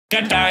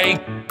good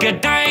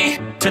day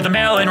to the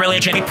melon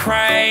religion he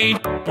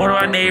prayed. What do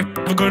I need?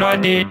 A good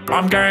idea,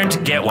 I'm going to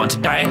get one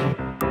today.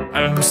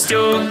 I'm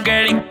still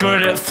getting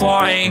good at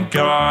flying,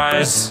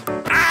 guys.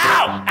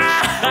 Ow!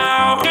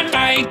 Ow!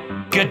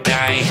 Good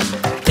day.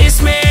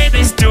 This man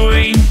is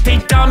doing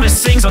the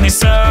dumbest things on this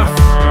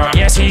server.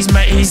 Yes, he's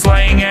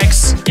laying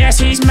eggs. Yes,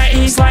 he's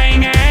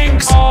laying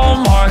eggs. Oh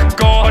my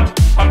god,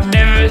 I've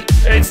never,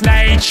 it's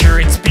nature,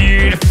 it's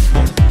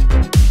beautiful.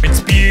 It's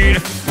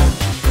beautiful.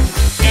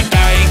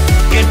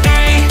 Good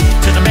day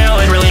to the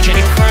melon religion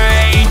he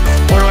prayed.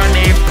 What do I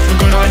need? A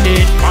good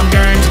idea, I'm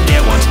going to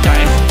get one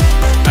today.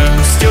 I'm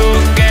still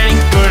getting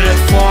good at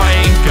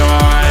flying,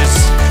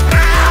 guys.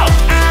 Ow!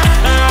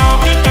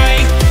 Ow! Good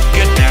day.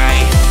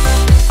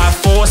 I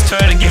forced her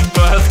to give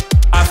birth.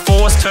 I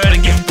forced her to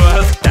give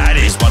birth. That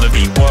is one of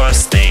the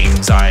worst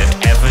things I've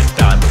ever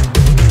done.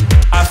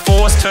 I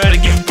forced her to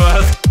give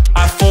birth.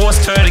 I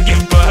forced her to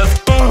give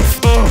birth. Boof,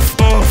 boof,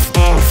 boof,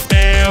 boof.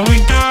 There we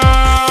go.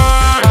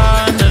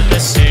 Under the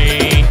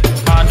sea,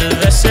 under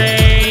the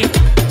sea,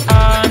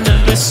 under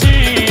the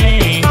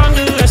sea,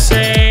 under the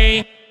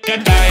sea.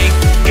 Good day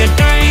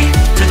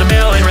to the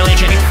melon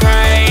religion he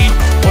prayed.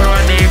 What do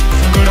I need?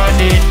 A good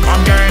idea,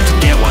 I'm going to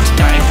get one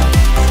today.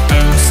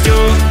 I'm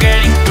still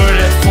getting good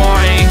at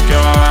flying,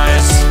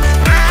 guys.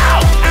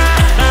 Ow!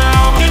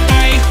 Ow!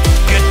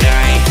 Good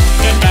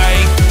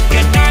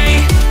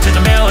day to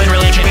the melon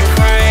religion he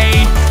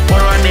prayed. What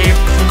do I need?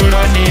 A good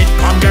idea,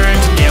 I'm going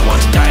to get one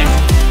today.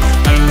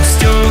 I'm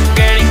still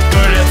getting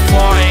good at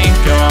flying,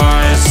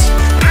 guys.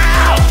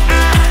 Ow!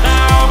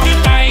 Ow!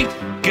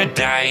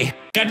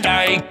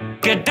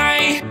 Good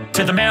day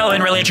to the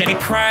melon religion he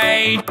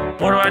prayed.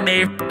 What do I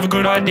need? A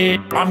good idea,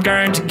 I'm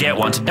going to get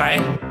one today.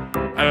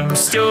 I'm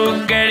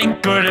still getting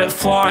good at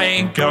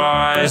flying,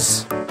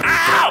 guys.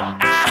 Ow!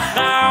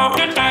 Ow!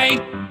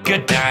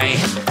 Good day.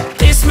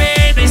 This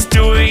man is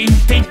doing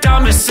the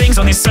dumbest things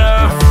on this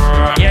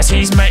server. Yes,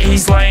 he's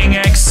laying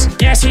eggs.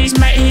 Yes, he's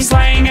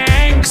laying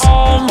eggs.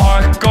 Oh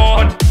my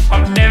god,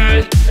 I've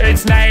never,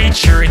 it's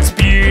nature, it's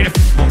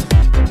beautiful.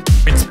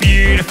 It's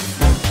beautiful.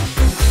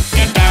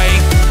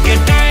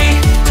 Good day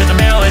to the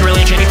melon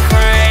religion he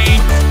prayed.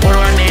 What do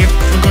I need?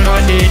 A good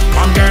idea,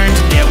 I'm going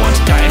to get one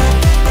today.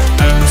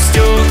 I'm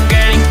still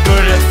getting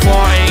good at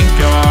flying,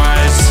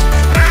 guys.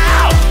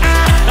 Ow!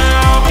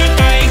 Ow! Good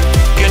day.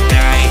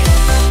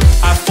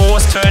 I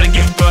forced her to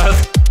give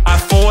birth. I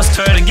forced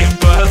her to give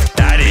birth.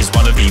 That is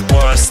one of the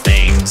worst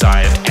things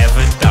I've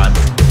ever done.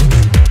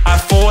 I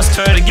forced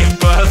her to give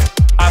birth.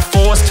 I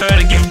forced her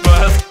to give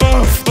birth.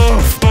 Boof,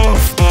 boof,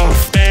 boof,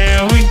 boof.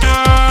 There we go.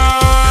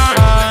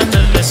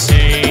 Under the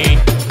sea,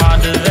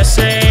 under the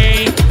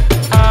sea,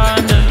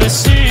 under the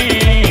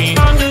sea,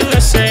 under the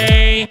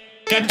sea.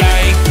 Good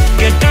day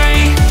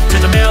to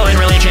the melon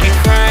religion he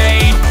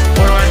prayed.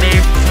 What do I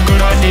need? A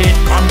good idea,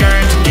 I'm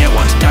going to get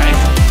one today.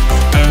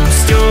 I'm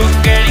still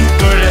getting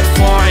good at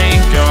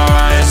flying,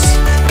 guys.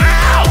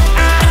 Ow!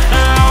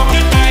 Ow!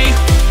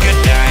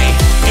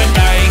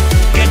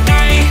 Good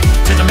day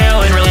to the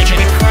melon religion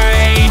he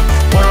prayed.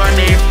 What do I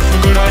need? A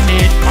good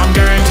idea, I'm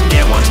going to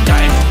get one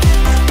today.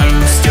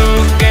 I'm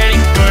still getting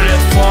good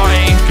at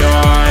flying,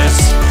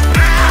 guys.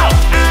 Ow!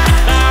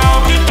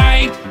 Ow!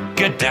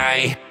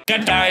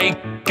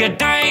 Good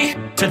day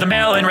to the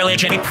melon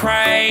religion he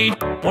prayed.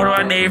 What do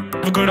I need?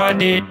 A good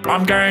idea,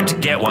 I'm going to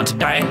get one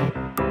today.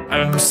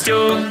 I'm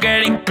still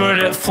getting good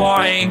at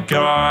flying,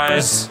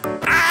 guys.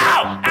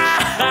 Ow!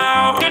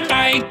 Ow!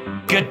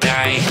 Good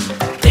day.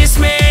 This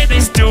man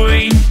is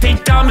doing the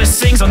dumbest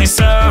things on this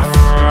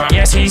server.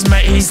 Yes, he's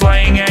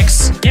laying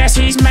eggs. Yes,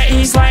 he's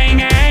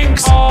laying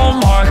eggs. Oh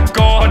my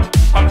god,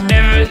 I've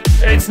never,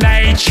 it's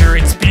nature,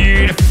 it's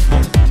beautiful.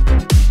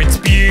 It's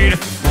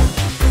beautiful.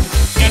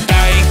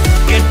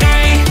 Good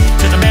day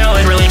to the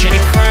melon religion he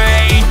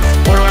prayed.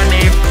 What do I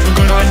need? A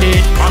good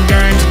idea, I'm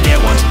going to get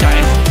one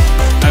today.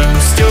 I'm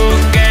still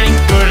getting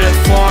good at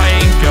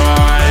flying,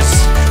 guys.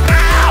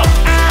 Ow!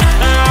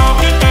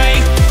 Ow! Good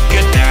day.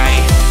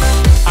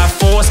 I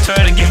forced her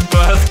to give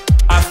birth.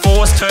 I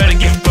forced her to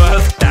give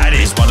birth. That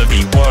is one of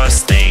the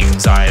worst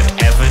things I've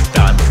ever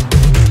done.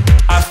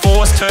 I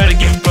forced her to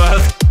give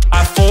birth.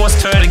 I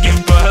forced her to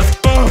give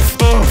birth. Boof,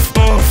 boof,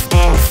 boof,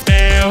 boof.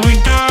 There we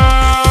go.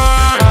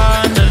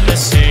 Under the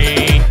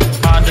sea,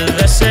 under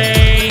the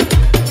sea,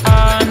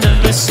 under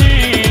the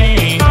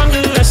sea,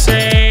 under the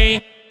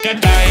sea. Good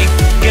day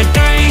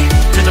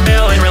to the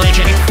melon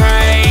religion he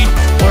prayed.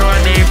 What do I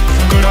need?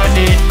 A good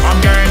idea,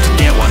 I'm going to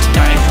get one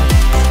today.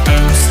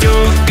 I'm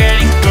still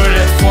getting good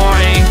at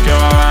flying,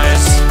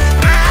 guys.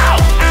 Ow!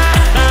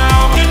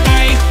 Ow! Good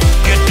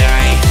day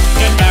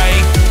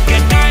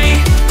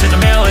to the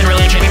melon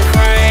religion he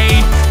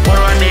prayed. What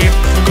do I need?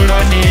 A good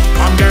idea,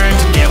 I'm going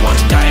to get one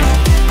today.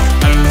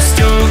 I'm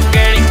still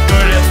getting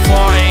good at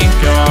flying,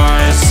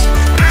 guys.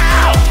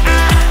 Ow!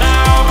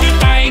 Ow!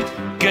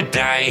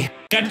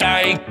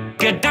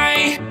 Good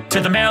day to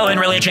the melon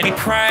religion he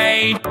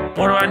prayed.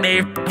 What do I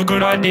need? A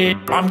good idea,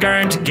 I'm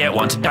going to get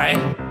one today.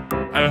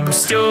 I'm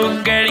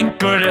still getting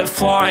good at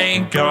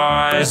flying,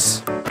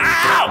 guys.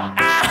 Ow!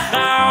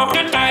 Ow!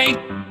 Good day,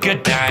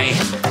 good day.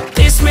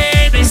 This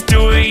man is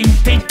doing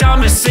the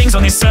dumbest things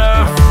on this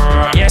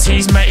server. Yes,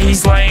 he's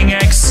laying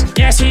eggs.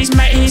 Yes, he's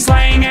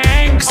laying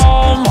eggs.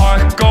 Oh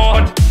my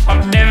god,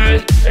 I've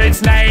never.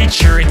 It's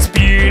nature. It's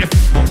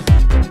beautiful.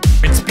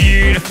 It's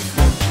beautiful.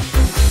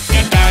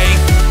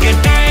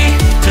 Good day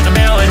to the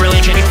melon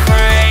religion and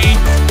crane.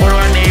 What do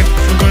I need?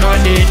 A good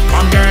idea.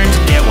 I'm going to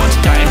get one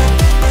today.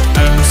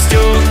 I'm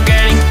still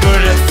getting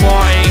good at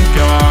flying,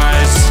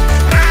 guys.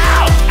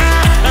 Ow!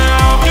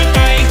 Ow! Good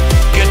day.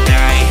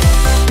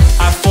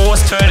 I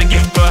forced her to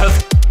give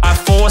birth. I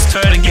forced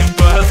her to give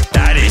birth.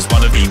 That is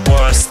one of the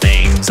worst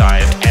things I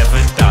have ever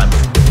done.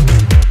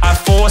 I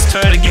forced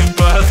her to give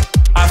birth.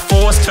 I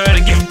forced her to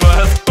give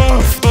birth.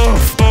 Boof,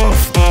 boof,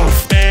 boof,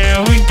 boof.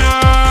 There we go.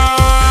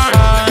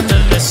 Under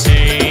the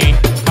sea,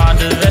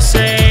 under the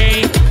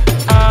sea,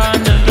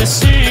 under the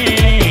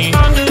sea,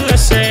 under the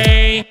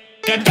sea.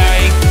 Good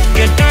day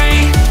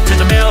to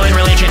the melon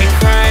religion and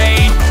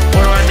crane.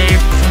 What do I need?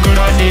 A good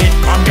idea.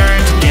 I'm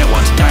going to get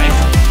one today.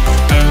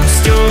 I'm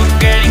still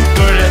getting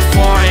good at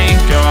flying,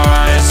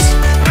 guys.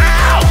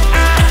 Ow!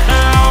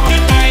 Ow!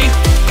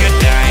 Good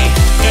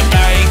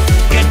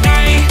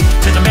day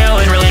to the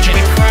melon religion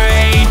and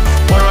crane.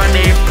 What do I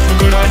need? A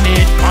good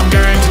idea. I'm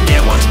going to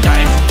get one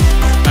today.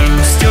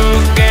 I'm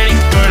still getting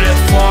good at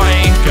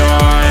flying,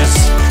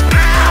 guys.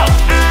 Ow!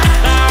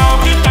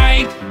 Ow!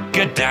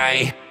 Good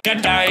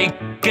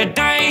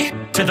day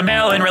to the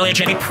melon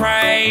religion and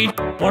crane.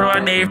 What do I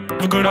need?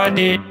 A good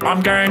idea.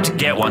 I'm going to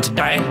get one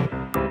today.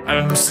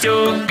 I'm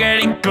still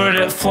getting good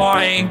at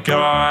flying,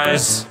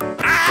 guys.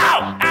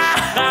 Ow!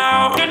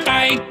 Ow!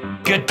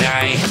 Good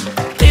day.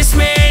 This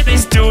man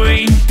is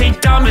doing the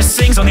dumbest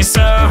things on this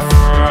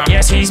server.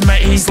 Yes, he's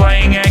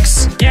laying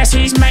eggs. Yes,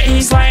 he's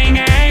laying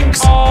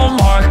eggs. Oh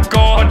my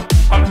god,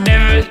 I've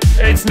never.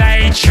 It's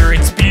nature.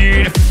 It's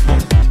beautiful.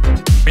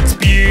 It's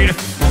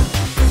beautiful.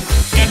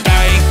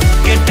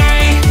 Good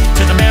day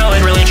to the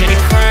melon religion and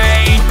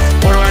crane.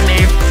 What do I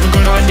need? A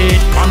good idea.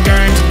 I'm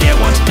going to get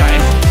one today.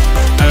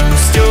 I'm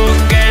still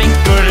getting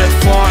good at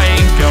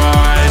flying,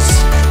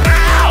 guys.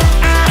 Ow!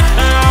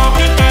 Ow!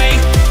 Good day.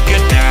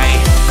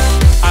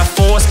 I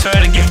forced her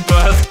to give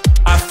birth.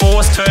 I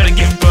forced her to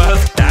give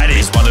birth. That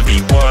is one of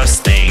the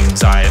worst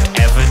things I have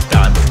ever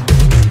done.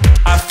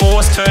 I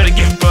forced her to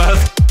give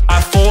birth. I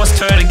forced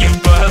her to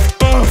give birth.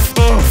 Boof,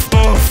 boof,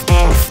 boof,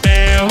 boof.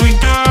 There we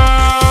go.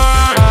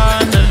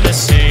 Under the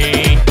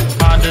sea,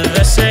 under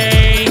the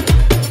sea,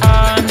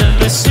 under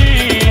the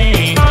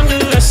sea, under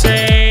the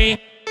sea.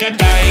 Good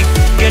day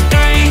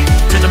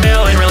to the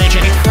melon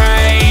religion and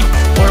crane.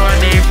 What do I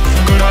need? A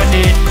good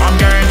idea. I'm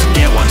going to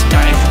get one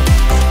today.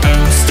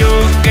 I'm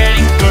still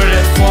getting good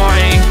at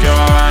flying,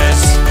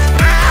 guys.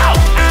 Ow!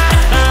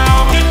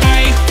 Ow!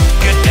 Good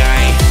day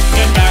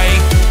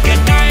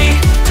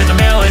to the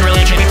melon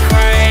religion and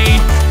crane.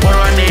 What do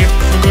I need?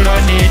 A good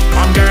idea.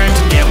 I'm going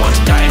to get one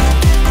today.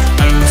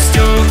 I'm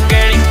still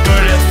getting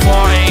good at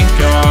flying,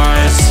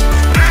 guys.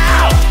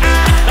 Ow!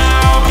 Ow!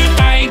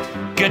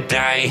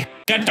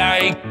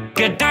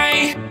 Good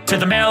day to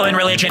the melon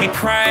religion and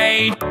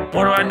crane.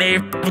 What do I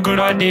need? A good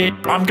idea.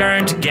 I'm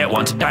going to get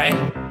one today.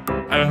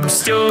 I'm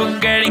still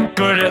getting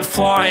good at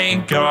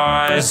flying,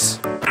 guys.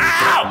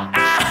 Ow!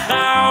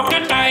 Ow!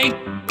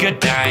 Good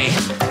day.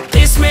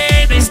 This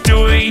man is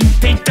doing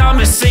the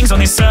dumbest things on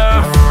this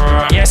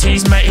server. Yes,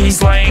 he's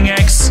laying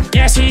eggs.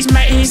 Yes, he's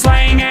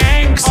laying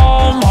eggs.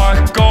 Oh my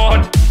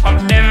god,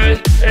 I've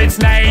never. It's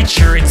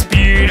nature. It's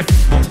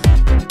beautiful.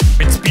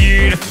 It's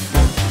beautiful.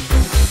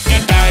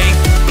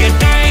 Good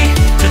day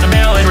to the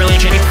melon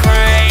religion and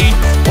crane.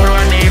 What do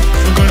I need?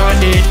 A good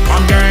idea.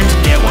 I'm going to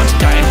get one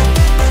today.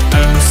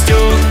 I'm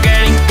still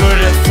getting good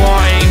at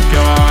flying,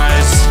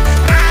 guys.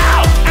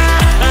 Ow!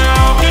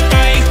 Ow! Good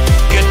day.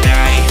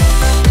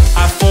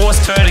 I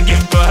forced her to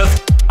give birth.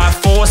 I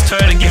forced her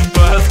to give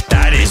birth.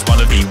 That is one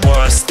of the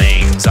worst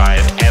things I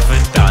have ever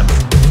done.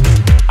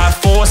 I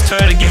forced her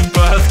to give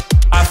birth.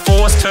 I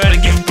forced her to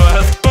give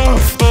birth.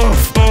 Boof,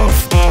 boof,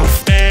 boof,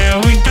 boof. There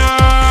we go.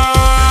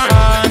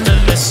 Under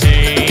the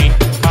sea,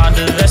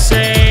 under the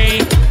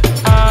sea,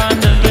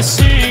 under the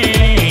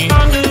sea,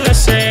 under the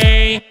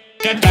sea.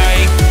 Good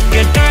day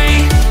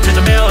to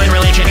the melon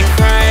religion and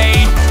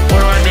crane. What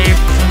do I need?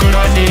 A good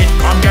idea.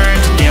 I'm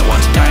going to get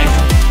one today.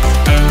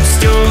 I'm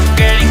still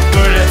getting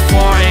good at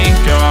flying,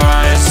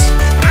 guys.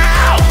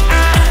 Ow!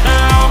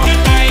 Ow! Good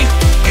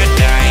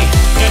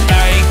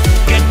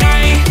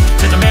day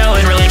to the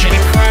melon religion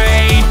and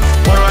crane.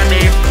 What do I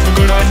need? A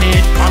good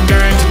idea. I'm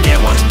going to get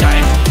one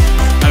today.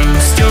 I'm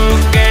still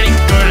getting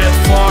good at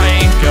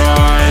flying,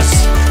 guys.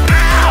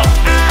 Ow!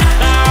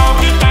 Ow!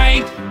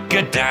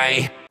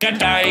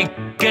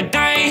 Good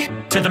day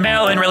to the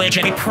melon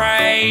religion and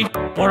crane.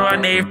 What do I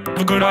need?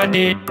 A good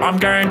idea. I'm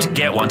going to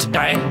get one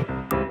today.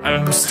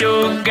 I'm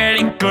still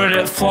getting good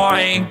at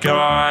flying,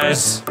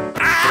 guys.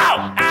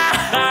 Ow!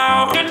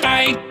 Ow!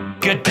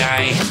 Good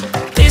day.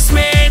 This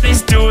man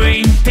is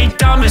doing the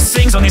dumbest dumbest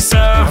things on this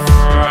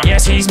server.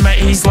 Yes, he's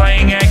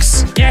laying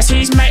eggs. Yes,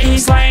 he's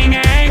laying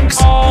eggs.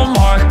 Oh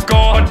my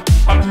god,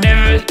 I've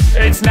never,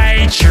 it's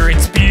nature,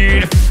 it's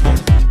beautiful.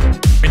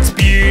 It's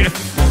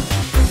beautiful.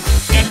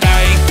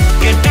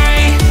 Good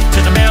day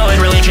to the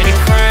melon religion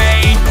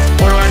crane.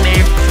 What do I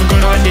need? A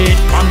good idea.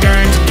 I'm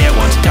going to get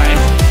one today.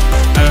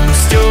 I'm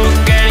still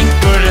getting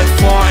good at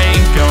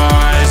flying,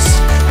 guys.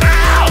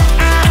 Ow!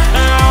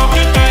 Ow!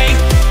 Good day.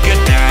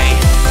 Good day.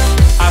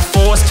 I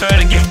forced her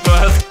to give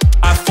birth.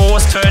 I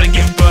forced her to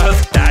give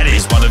birth. That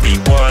is one of the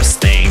worst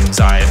things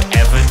I've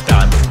ever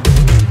done.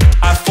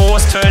 I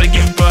forced her to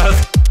give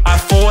birth. I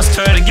forced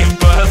her to give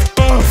birth.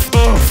 Boof,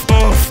 boof,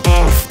 boof,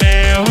 boof.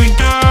 There we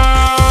go.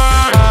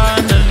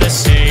 Under the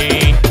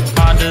sea,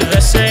 under the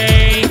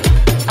sea,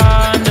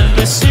 under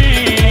the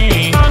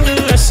sea, under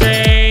the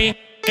sea.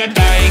 Good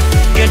day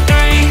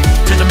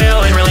to the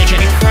melon religion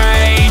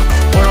crane.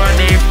 What do I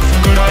need? A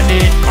good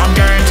idea. I'm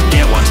going to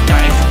get one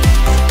today.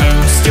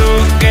 I'm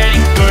still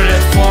getting good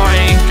at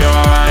flying,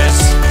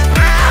 guys.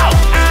 Ow!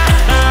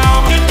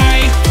 Ow! Good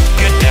day.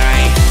 Good day.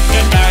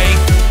 Good day.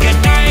 Good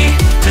day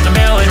to the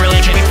melon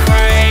religion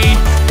crane.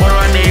 What do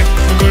I need?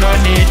 A good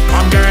idea.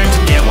 I'm going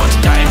to get one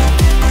today.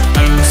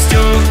 I'm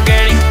still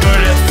getting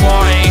good at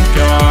flying,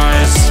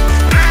 guys.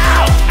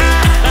 Ow!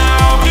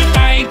 Ow! Good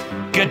day.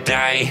 Good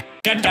day.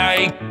 Good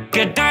day.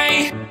 Good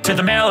day to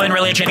the melon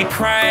religion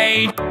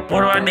crane.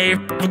 What do I need?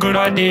 A good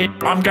idea.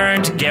 I'm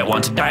going to get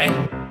one today.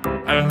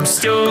 I'm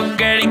still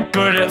getting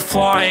good at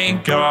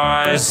flying,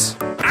 guys.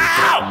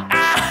 Ow!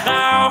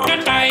 Ow!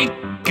 Good day.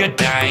 Good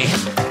day.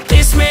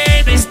 This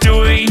man is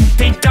doing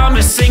the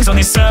dumbest things on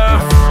this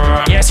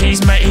server. Yes,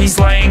 he's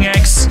laying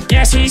eggs.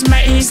 Yes, he's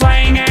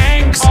laying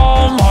eggs.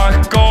 Oh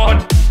my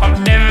god, I've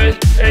never,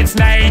 it's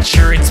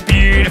nature, it's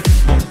beautiful.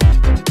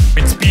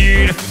 It's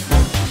beautiful.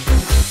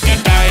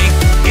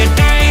 Good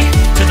day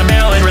to the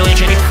melon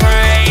religion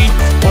crane.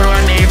 What do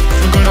I need?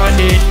 A good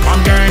idea.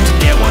 I'm going to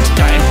get one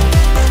today.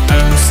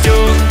 I'm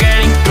still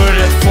getting good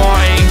at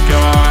flying,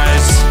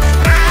 guys.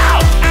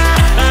 Ow!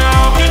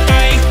 Ow! Good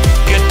day.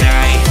 Good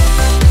day.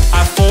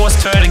 I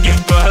forced her to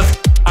give birth.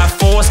 I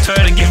forced her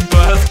to give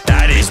birth.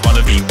 That is one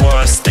of the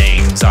worst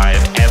things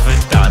I've ever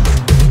done.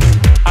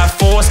 I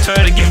forced her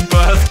to give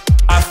birth.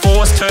 I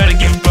forced her to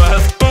give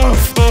birth.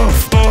 Boof,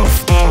 boof,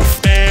 boof,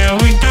 boof. There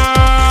we go.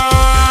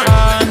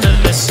 Under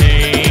the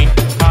sea,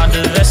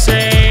 under the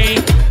sea,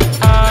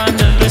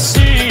 under the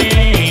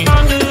sea,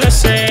 under the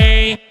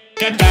sea.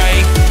 Good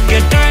day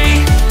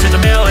to the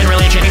melon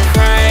religion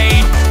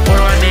crane. What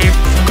do I need?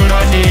 A good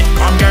idea.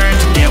 I'm going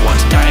to get one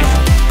today.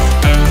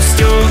 I'm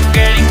still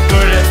getting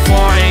good at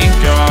flying,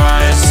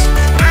 guys.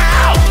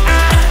 Ow!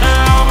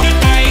 Ow! Good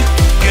day.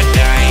 Good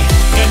day.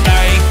 Good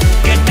day.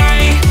 Good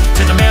day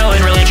to the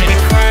melon religion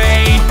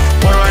crane.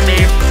 What do I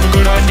need? A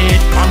good idea.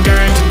 I'm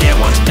going to get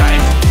one today.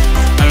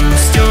 I'm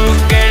still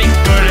getting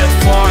good at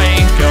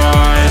flying,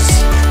 guys.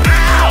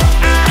 Ow!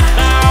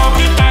 Ow!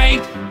 Good day.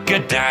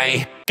 Good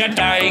day. Good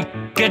day.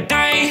 Good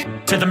day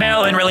to the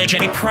melon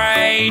religion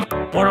crane.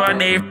 What do I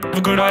need?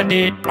 A good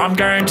idea. I'm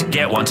going to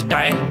get one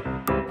today.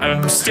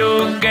 I'm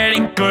still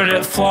getting good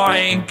at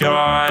flying,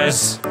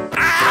 guys.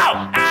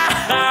 Ow!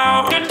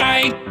 Ow! Good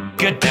day.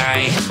 Good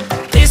day.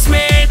 This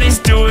man is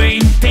doing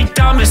the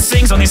dumbest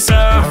things on this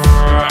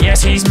server.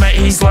 Yes, he's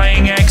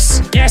laying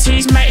eggs. Yes,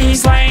 he's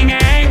laying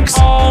eggs.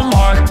 Oh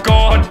my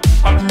god,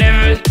 I've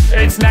never,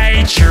 it's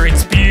nature,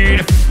 it's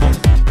beautiful.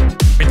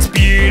 It's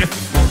beautiful.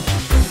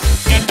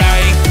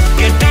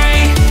 Good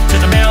day to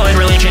the melon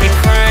religion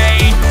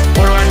crane.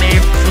 What do I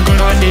need? A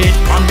good idea.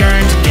 I'm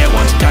going to get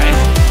one today.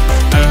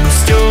 I'm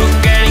still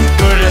getting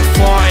good at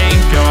flying,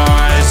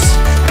 guys.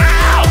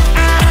 Ow!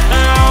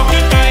 Ow!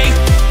 Good day.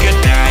 Good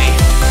day.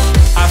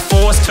 I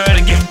forced her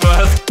to give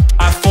birth.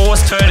 I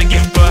forced her to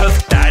give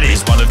birth. That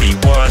is one of the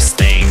worst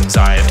things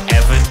I've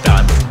ever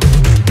done.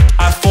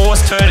 I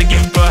forced her to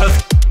give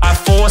birth. I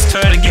forced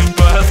her to give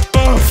birth.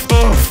 Boof,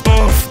 boof,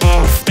 boof,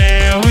 boof.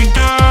 There we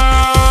go.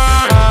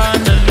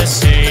 Under the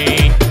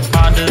sea,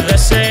 under the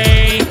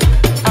sea,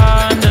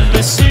 under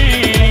the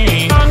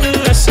sea, under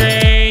the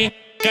sea.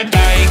 Good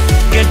day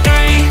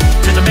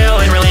to the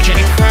melon religion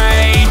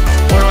crane.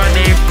 What do I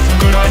need? A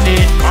good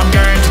idea. I'm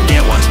going to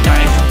get one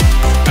today.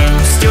 I'm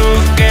still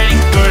getting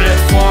good at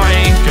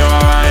flying,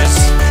 guys.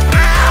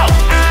 Ow!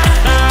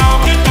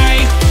 Ow! Good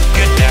day.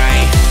 Good day.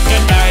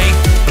 Good day.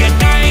 Good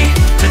day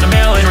to the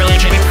melon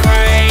religion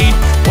crane.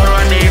 What do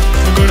I need?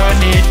 A good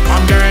idea.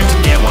 I'm going to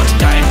get one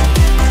today.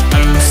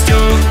 I'm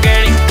still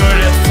getting good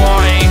at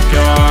flying,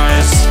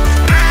 guys.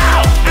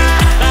 Ow!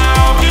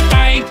 Ow! Good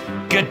day.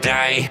 Good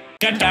day.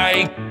 Good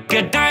day.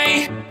 Good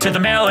day to the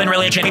melon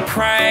religion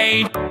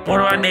crane. What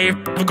do I need?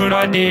 A good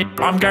idea.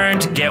 I'm going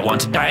to get one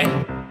today.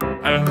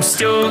 I'm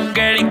still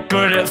getting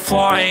good at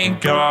flying,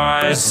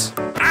 guys.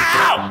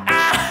 Ow!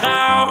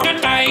 Ow!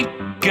 Good day.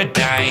 Good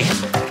day.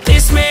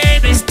 This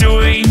man is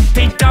doing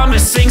the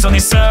dumbest things on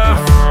this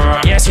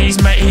server. Yes, he's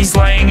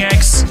laying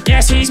eggs.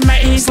 Yes, he's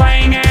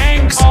laying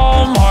eggs.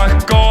 Oh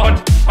my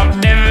god, I've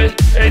never,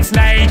 it's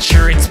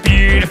nature, it's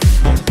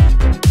beautiful.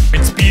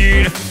 It's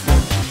beautiful.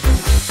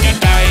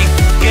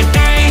 Good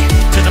day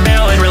to the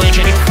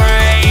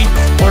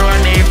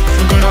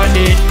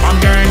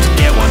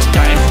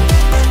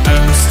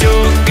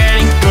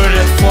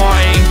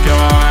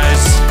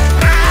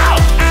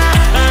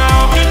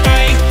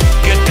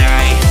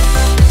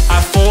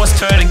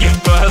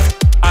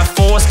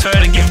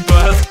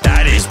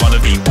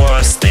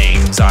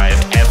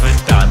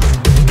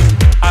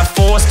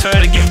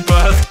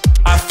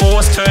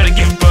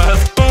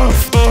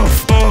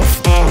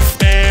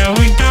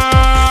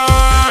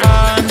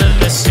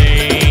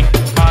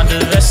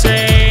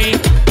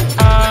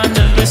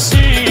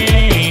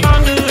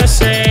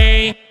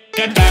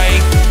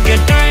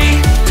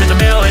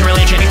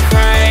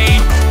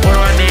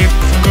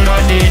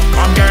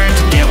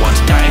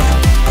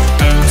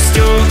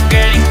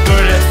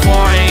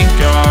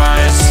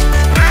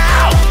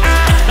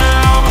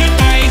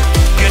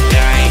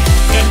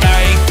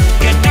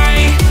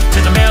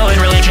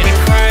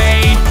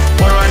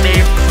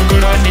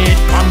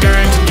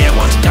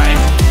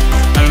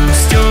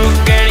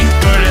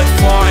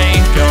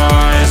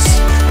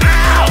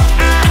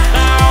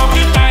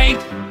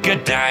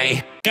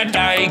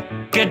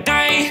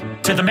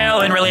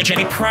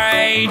really gently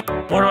prayed.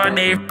 What do I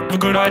need? A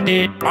good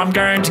idea. I'm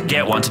going to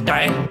get one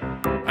today.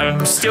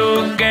 I'm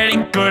still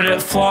getting good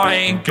at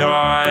flying,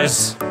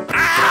 guys.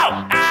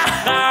 Ow!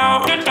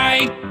 Ow! Good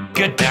day.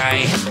 Good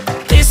day.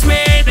 This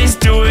man is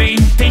doing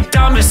the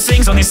dumbest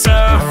things on this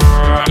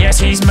server. Yes,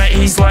 he's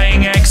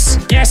laying eggs.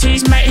 Yes,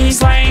 he's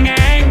laying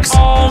eggs.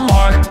 Oh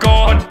my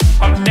god.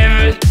 I've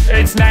never...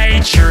 It's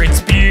nature.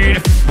 It's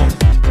beautiful.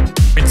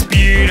 It's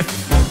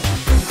beautiful.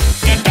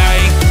 Good day.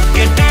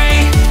 Good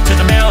day. To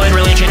the melon,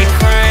 really gently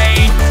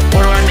pray.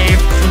 What do I need?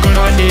 A good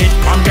idea.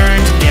 I'm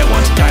going to get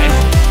one today.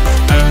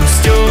 I'm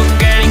still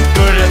getting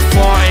good at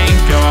flying,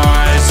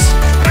 guys.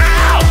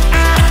 Ow!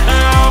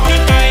 Ow!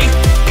 Good day.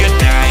 Good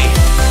day.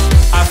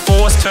 I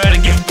forced her to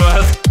give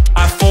birth.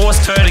 I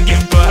forced her to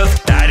give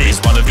birth. That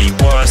is one of the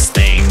worst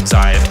things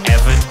I have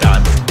ever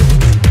done.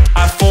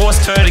 I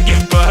forced her to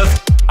give birth.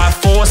 I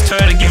forced her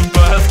to give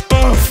birth.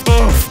 Boof,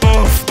 boof,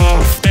 boof,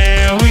 boof.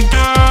 There we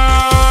go.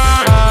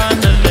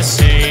 Under the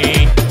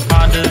sea,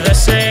 under the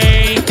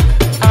sea,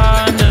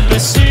 under the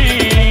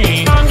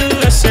sea, under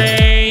the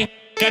sea.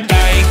 Good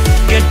day,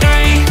 good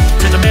day.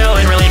 To the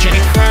melon, really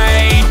gently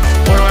prayed.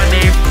 What do I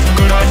need? A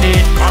good idea.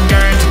 I'm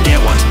going to get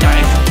one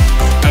today.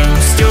 I'm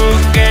still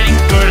getting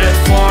good at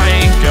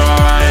flying,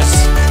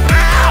 guys.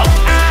 Ow!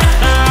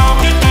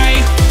 Ow! Good day,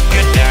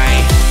 good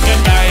day,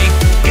 good day,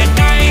 good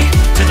day.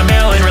 To the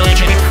melon, really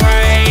gently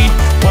prayed.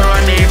 What do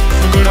I need?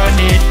 A good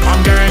idea.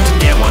 I'm going to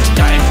get one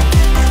today.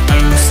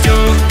 I'm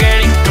still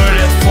getting good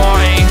at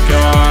flying,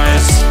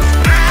 guys.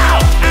 Ow!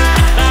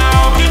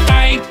 Ow! Good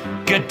day,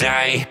 good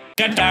day,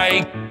 good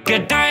day,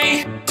 good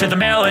day. To the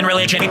melon,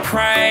 really gently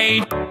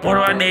prayed. What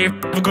do I need?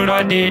 A good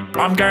idea.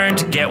 I'm going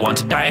to get one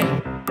today.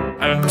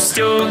 I'm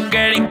still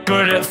getting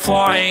good at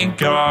flying,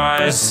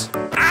 guys.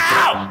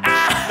 Ow!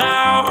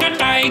 Ow! Good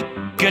day,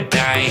 good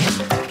day.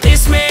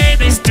 This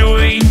man is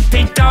doing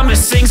the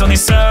dumbest things on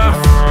this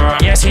server.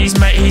 Yes, he's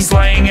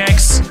laying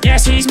eggs.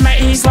 Yes, he's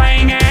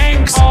laying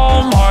eggs.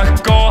 Oh my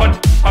god.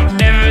 I've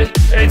never...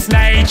 It's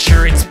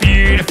nature. It's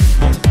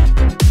beautiful.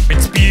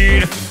 It's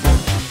beautiful.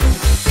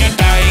 Good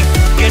day,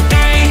 good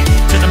day.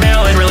 To the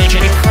melon, really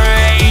gently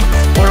prayed.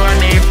 What do I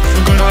need?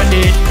 A good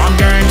idea. I'm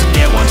going to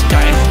get one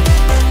today.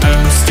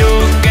 I'm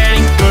still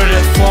getting good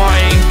at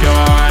flying,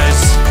 guys.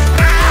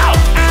 Ow!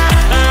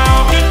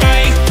 Ow! Good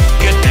day,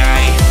 good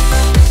day.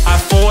 I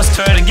forced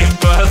her to give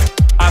birth.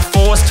 I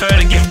forced her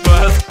to give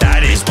birth.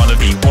 That is one of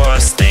the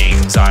worst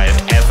things I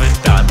have ever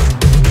done.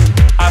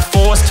 I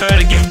forced her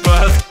to give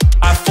birth.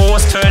 I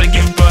forced her to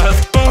give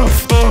birth.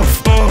 Boof,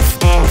 boof, boof,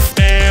 boof.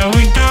 There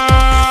we go.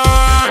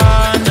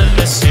 Under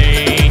the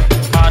sea,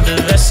 under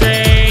the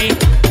sea,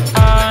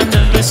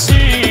 under the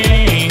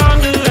sea,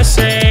 under the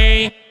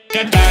sea.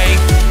 Good day,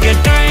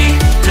 good day.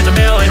 To the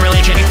melon,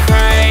 really gently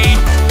prayed.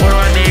 What do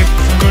I need?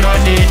 A good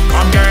idea.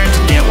 I'm going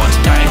to get one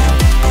today.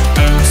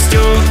 I'm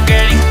still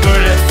getting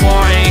good at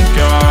flying,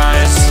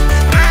 guys.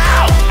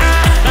 Ow!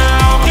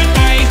 Ow! Good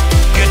day,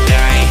 good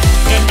day,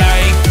 good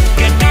day,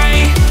 good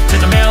day. To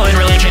the melon,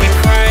 really gently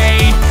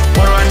prayed.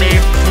 What do I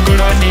need? A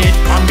good idea.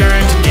 I'm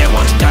going to get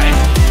one today.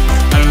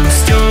 I'm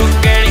still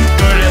getting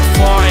good at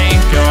flying,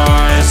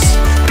 guys.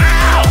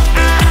 Ow!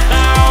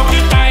 Ow!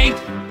 Good day,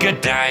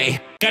 good day,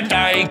 good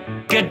day,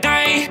 good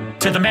day.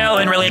 To the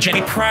melon, really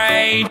gently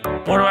prayed.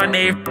 What do I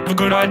need? A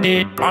good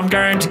idea. I'm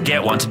going to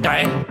get one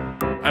today.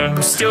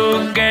 I'm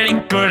still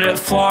getting good at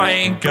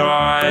flying,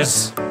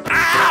 guys.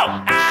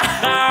 Ow!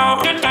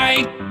 Ow! Good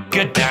day,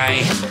 good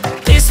day.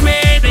 This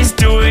man is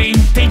doing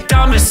the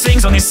dumbest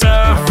things on this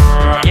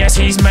server. Yes,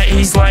 he's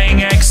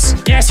laying eggs.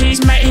 Yes, he's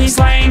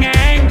laying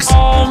eggs.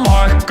 Oh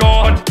my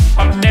god.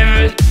 I've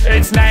never...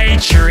 It's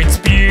nature. It's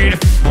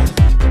beautiful.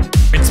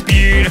 It's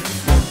beautiful.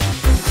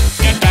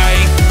 Good day,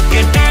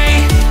 good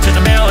day. To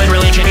the melon,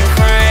 really gently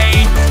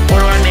prayed. What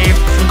do I need?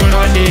 A good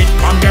idea.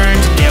 I'm going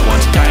to get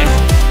one today.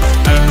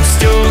 I'm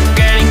still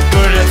getting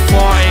good at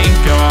flying,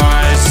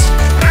 guys.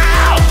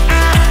 Ow!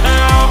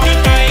 Ow!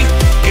 Good day,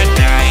 good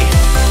day.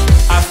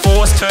 I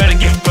forced her to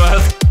give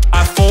birth.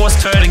 I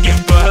forced her to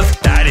give birth.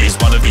 That is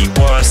one of the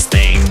worst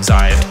things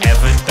I have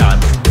ever done.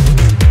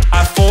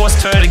 I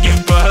forced her to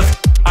give birth.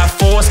 I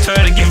forced her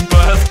to give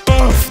birth.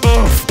 Boof,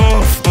 boof,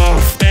 boof,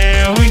 boof.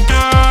 There we go.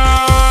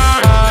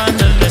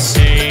 Under the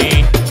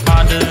sea,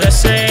 under the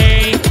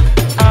sea,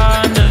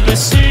 under the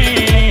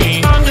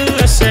sea, under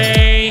the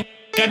sea.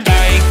 Good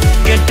day,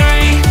 good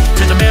day.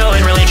 To the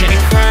melon, really gently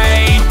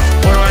prayed.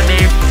 What do I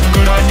need? A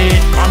good idea.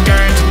 I'm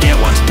going to get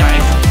one today.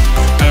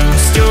 I'm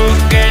still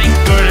getting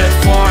good at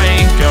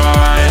flying,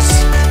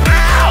 guys.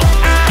 Ow!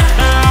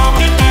 Ow!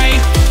 Good day,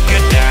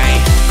 good day,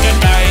 good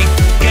day,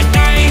 good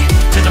day.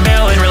 To the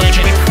melon, really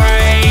gently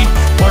prayed.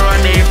 What do I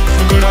need?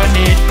 A good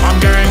idea. I'm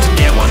going to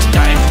get one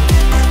today.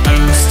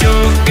 I'm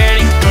still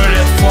getting good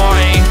at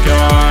flying,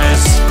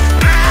 guys.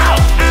 Ow!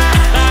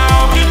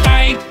 Ow! Good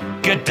day,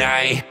 good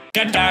day,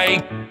 good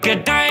day,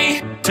 good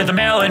day. To the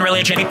melon,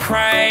 really gently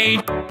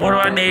prayed. What do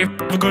I need?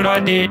 A good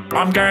idea.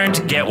 I'm going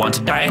to get one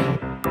today.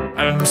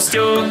 I'm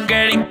still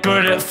getting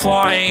good at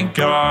flying,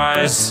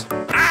 guys.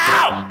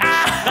 Ow!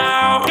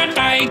 Ow! Good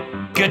day,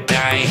 good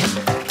day.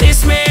 This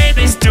This man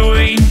is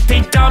doing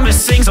the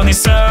dumbest things on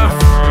this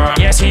server.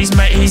 Yes, he's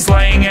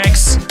laying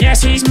eggs.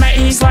 Yes, he's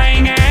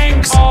laying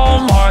eggs. Oh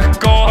my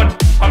god,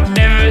 I've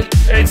never.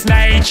 It's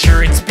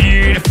nature. It's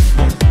beautiful.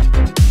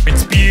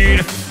 It's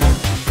beautiful.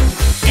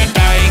 Good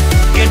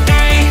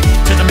day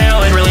to the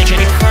melon religion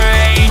and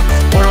crane.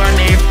 What do I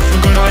need?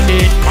 A good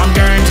idea. I'm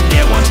going to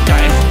get one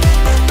today.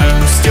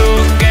 I'm still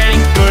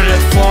getting good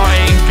at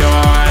flying,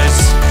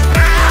 guys.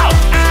 Ow!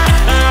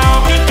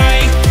 Ow! Good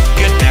day.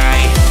 Good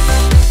day.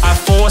 I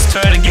forced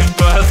her to give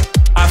birth.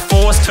 I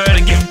forced her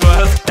to give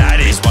birth. That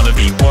is one of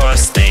the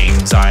worst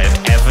things I have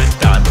ever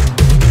done.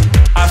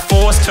 I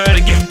forced her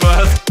to give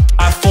birth.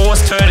 I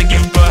forced her to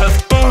give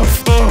birth.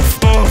 Boof, boof,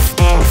 boof,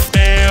 boof.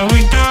 There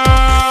we go.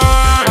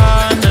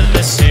 Under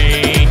the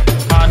sea,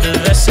 under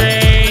the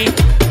sea,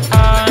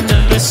 under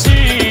the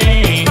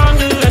sea,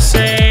 under the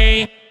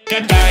sea.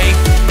 Good day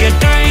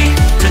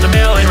to the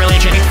melon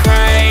religion and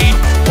crane.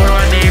 What do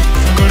I need?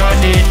 A good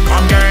idea.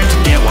 I'm going to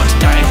get one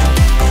today.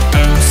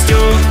 I'm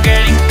still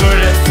getting good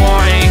at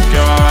flying,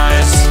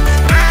 guys.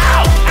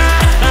 Ow!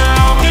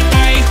 Ow! Good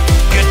day.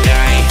 Good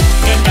day.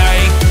 Good day.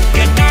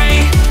 Good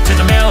day to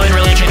the melon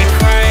religion and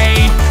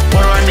crane.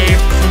 What do I need?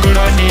 A good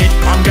idea.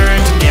 I'm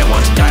going to get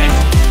one today.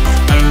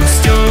 I'm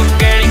still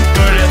getting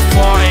good at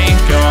flying,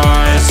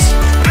 guys.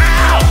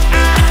 Ow!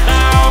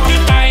 Ow!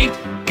 Good day.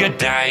 Good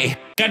day.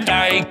 Good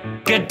day.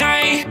 Good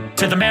day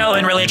to the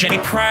melon religion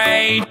and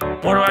crane.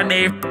 What do I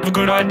need? A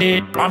good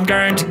idea. I'm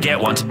going to get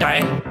one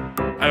today.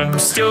 I'm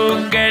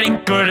still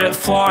getting good at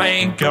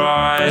flying,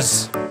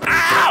 guys.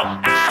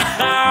 Ow!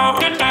 Ow!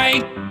 Good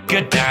day.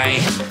 Good day.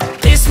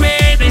 This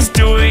man is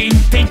doing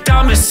the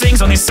dumbest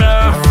things on this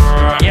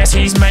server. Yes,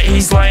 he's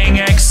laying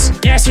eggs.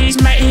 Yes, he's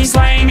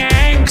laying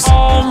eggs.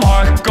 Oh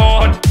my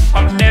god,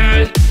 I've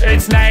never.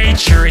 It's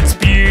nature. It's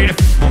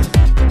beautiful.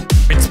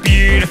 It's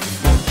beautiful.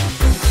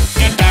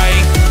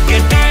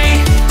 Good day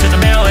to the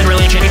melon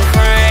religion and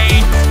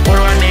crane. What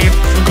do I need?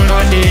 A good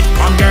idea.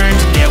 I'm going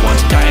to get one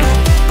today.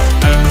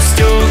 I'm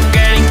still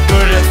getting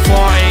good at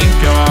flying,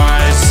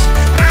 guys.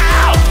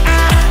 Ow!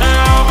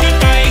 Ow! Good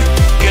day.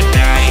 Good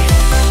day.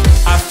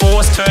 I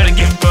forced her to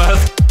give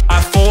birth. I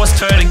forced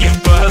her to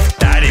give birth.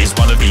 That is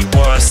one of the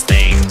worst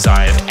things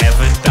I have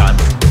ever done.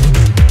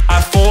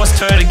 I forced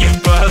her to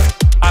give birth.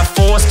 I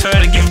forced her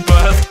to give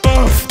birth.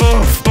 Boof,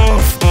 boof,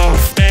 boof,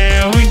 boof.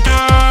 There we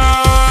go.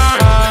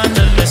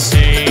 Under the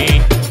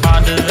sea,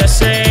 under the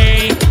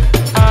sea,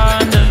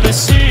 under the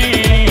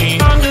sea,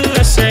 under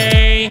the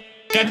sea.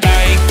 Good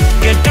day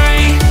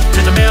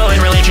to the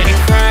melon religion and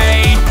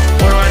crane.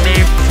 What do I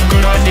need? A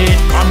good idea.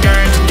 I'm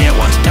going to get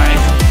one today.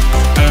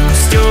 I'm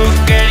still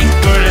getting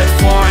good at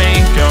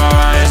flying,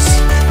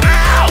 guys.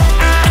 Ow!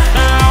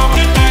 Ow!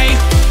 Good day.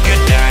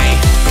 Good day.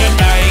 Good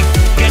day.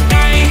 Good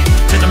day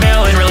to the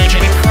melon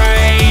religion and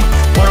crane.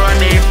 What do I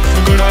need?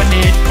 A good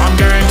idea. I'm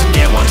going to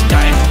get one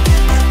today.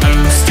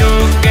 I'm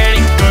still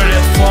getting good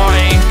at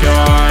flying,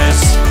 guys.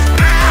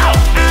 Ow!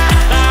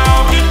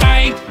 Ow! Good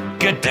day.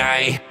 Good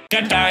day.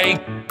 Good day.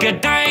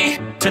 Good day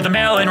to the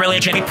melon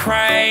religion and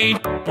crane.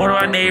 What do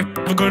I need?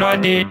 A good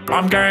idea.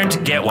 I'm going to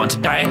get one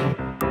today.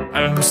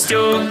 I'm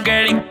still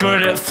getting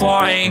good at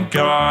flying,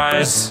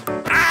 guys.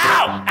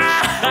 Ow!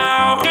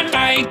 Ow! Good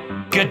day.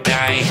 Good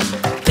day.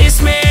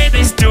 This man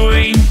is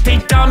doing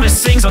the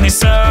dumbest things on this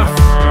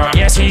server.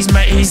 Yes, he's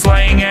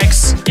laying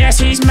eggs. Yes,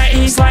 he's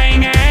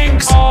laying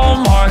eggs. Oh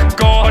my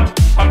god,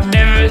 I've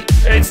never.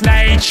 It's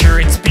nature.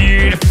 It's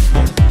beautiful.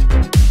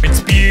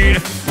 It's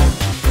beautiful.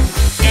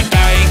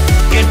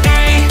 Good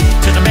day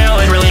to the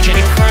melon religion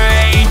and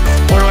crane.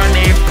 What do I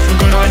need? A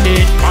good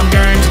idea. I'm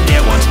going to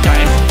get one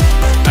today.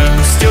 I'm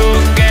still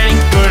getting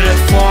good at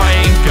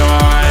flying,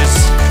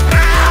 guys.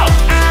 Ow!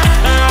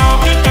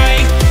 Ow! Good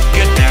day.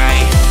 Good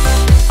day.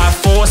 I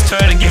forced her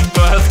to give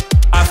birth.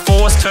 I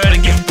forced her to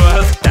give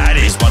birth. That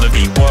is one of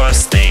the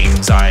worst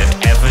things I have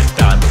ever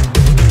done.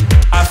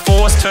 I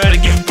forced her to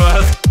give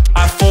birth.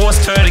 I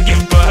forced her to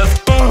give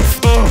birth.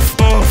 Boof, boof,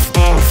 boof,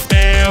 boof.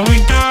 There we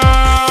go.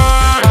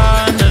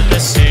 Under the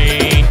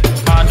sea,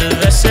 under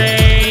the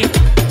sea,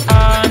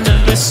 under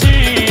the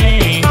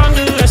sea,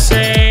 under the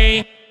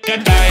sea.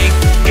 Good day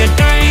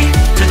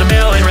to the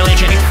melon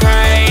religion and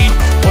crane.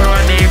 What do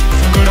I need?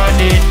 A good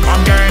idea.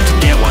 I'm going to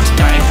get one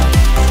today.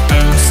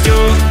 I'm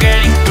still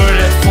getting good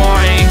at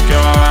flying,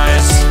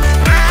 guys.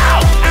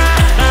 Ow!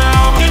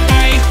 Ow! Good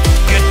day.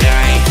 Good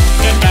day.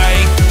 Good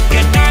day.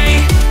 Good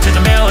day to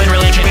the melon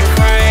religion and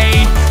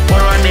crane. What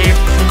do I need?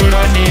 A good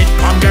idea.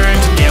 I'm going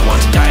to get one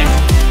today.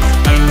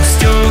 I'm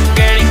still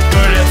getting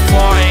good at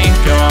flying,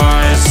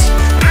 guys.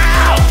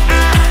 Ow!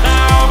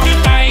 Ow!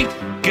 Good day.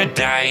 Good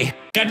day.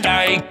 Good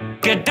day.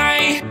 Good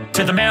day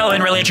to the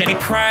melon religion and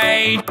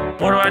crane.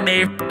 What do I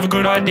need? A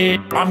good idea.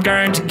 I'm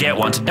going to get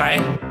one today.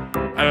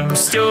 I'm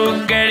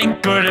still getting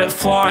good at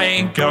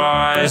flying,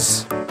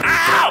 guys.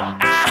 Ow!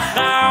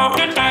 Ow!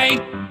 Good day.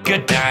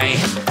 Good day.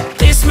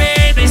 This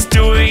man is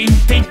doing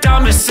the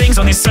dumbest things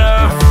on this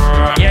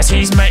server. Yes,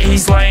 he's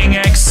laying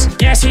eggs.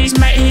 Yes, he's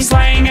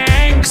laying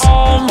eggs.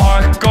 Oh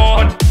my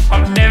god,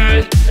 I've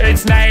never.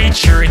 It's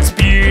nature. It's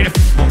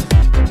beautiful.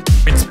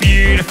 It's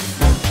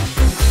beautiful.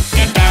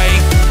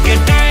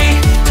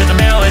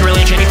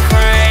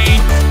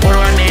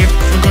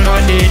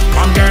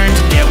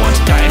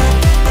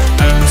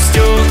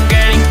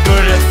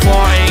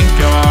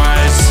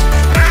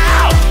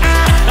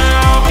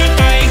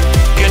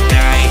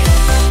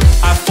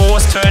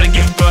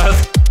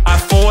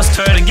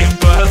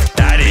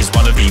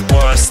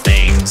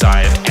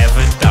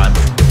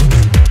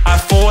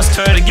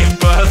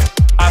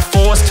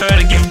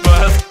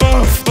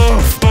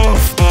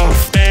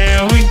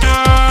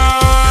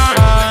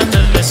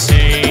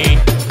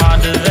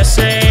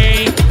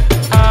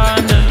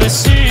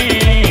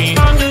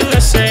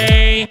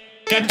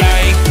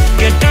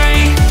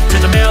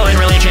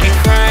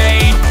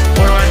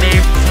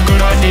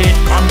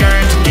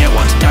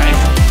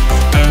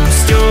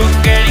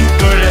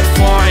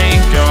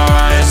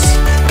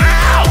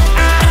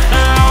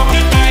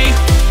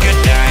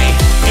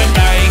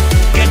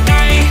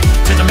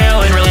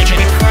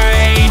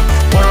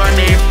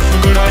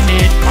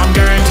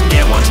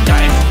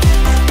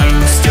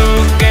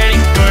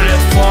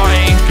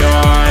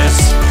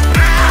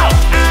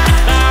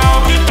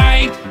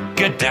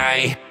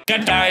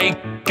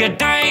 good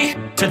day.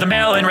 To the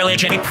mail and really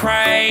gently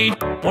prayed.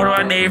 What do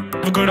I need?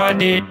 A good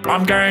idea.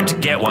 I'm going to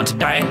get one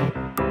today.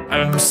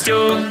 I'm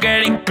still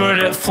getting good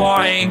at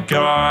flying,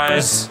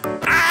 guys.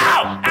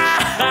 Ow!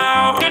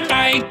 Ow! Good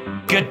day.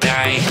 Good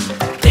day.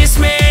 This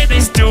man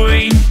is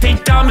doing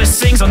the dumbest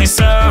things on this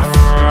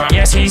server.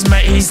 Yes, he's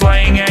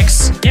laying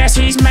eggs. Yes,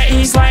 he's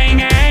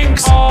laying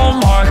eggs. Oh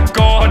my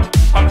god.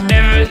 I've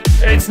never.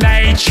 It's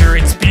nature.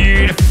 It's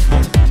beautiful.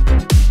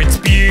 It's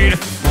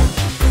beautiful.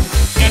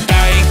 Good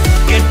day.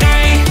 Good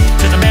day.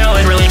 To the mail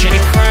and really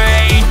gently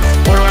prayed.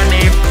 What do I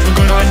need? A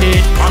good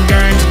idea. I'm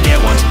going to get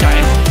one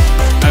today.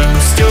 I'm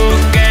still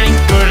getting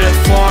good at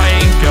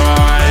flying,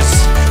 guys.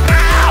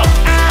 Ow!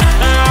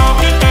 Ow!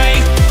 Good day.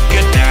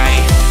 Good day.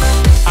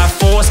 I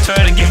forced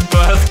her to give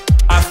birth.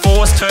 I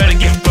forced her to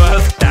give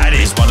birth. That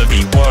is one of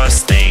the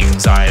worst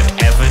things I have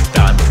ever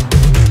done.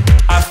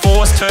 I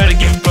forced her to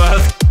give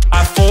birth.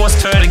 I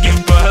forced her to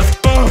give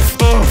birth. Boof,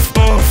 boof,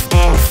 boof,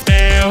 boof.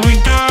 There we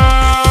go.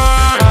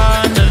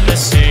 Under the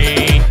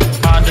sea.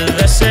 Under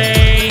the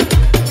sea.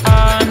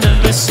 Under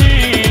the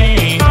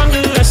sea.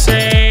 Under the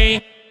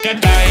sea. Good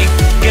day.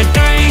 Good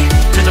day.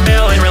 To the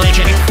mail and really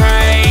gently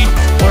prayed.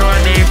 What do I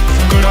need?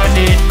 A good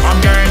idea. I'm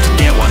going to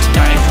get one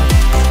today.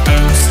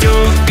 I'm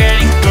still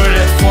getting good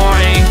at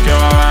flying,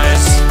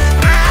 guys.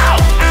 Ow!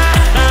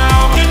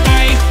 Ow! Good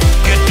day.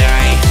 Good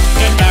day.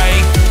 Good day.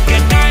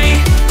 Good day.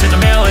 To the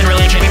mail and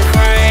really gently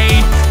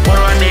prayed. What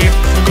do I need?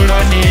 A good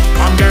idea.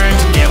 I'm going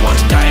to get one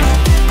today.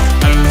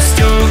 I'm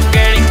still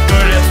getting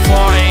good at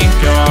flying,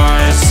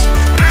 guys.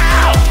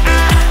 Ow!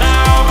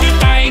 Ow! Good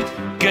day.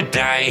 Good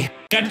day.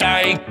 Good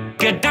day.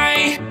 Good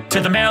day. To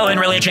the mail and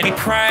really gently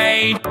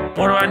prayed.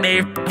 What do I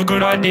need? A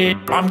good idea.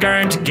 I'm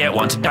going to get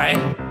one today.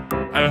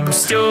 I'm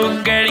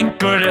still getting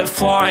good at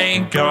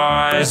flying,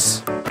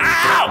 guys.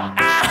 Ow!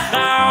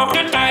 Ow!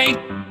 Good day.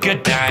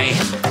 Good day.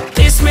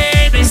 This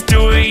man is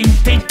doing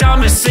the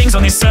dumbest things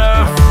on this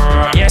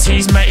server. Yes,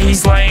 he's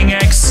laying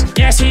eggs.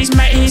 Yes, he's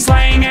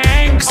laying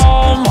eggs.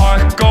 Oh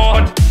my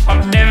god.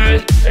 I've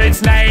never.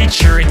 It's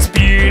nature. It's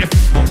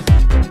beautiful.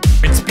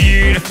 It's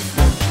beautiful.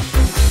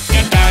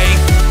 Good day.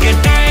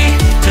 Good day.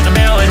 To the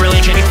mail and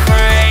really gently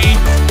prayed.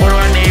 What do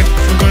I need?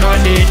 A good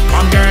idea.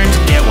 I'm going to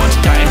get one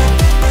today.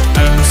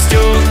 I'm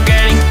still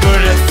getting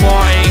good at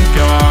flying,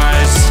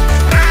 guys.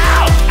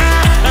 Ow!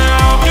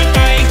 Ow! Good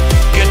day.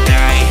 Good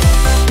day.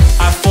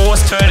 I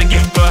forced her to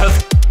give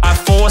birth. I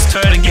forced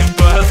her to give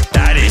birth.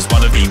 That is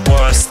one of the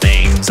worst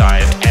things I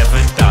have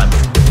ever done.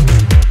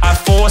 I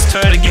forced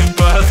her to give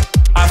birth.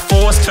 I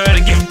forced her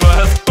to give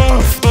birth.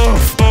 Boof,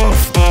 boof,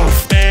 boof,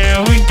 boof. There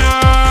we go.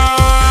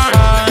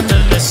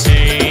 Under the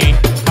sea.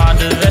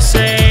 Under the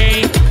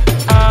sea.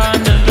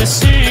 Under the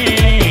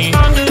sea.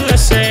 Under the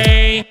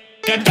sea.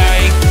 Good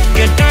day.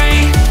 Good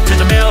day. To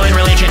the mail and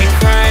really gently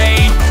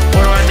prayed.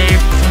 What do I need?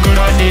 A good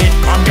idea.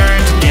 I'm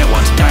going to get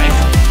one today.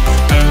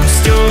 I'm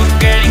still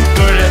getting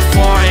good at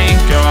flying,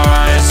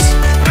 guys.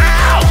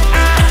 Ow!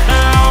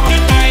 Ow!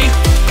 Good day.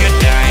 Good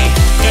day.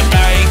 Good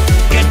day.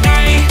 Good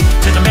day.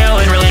 To the mail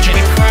and really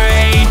gently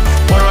prayed.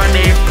 What do I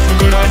need? A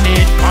good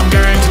idea. I'm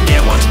going to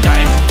get one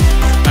today.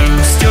 I'm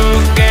still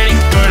getting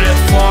good at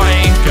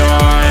flying,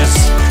 guys.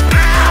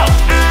 Ow!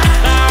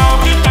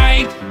 Ow! Good day.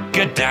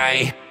 Good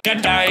day.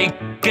 Good day.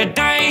 Good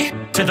day.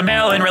 To the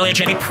mail and really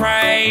gently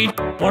prayed.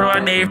 What do I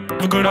need?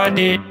 A good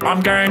idea.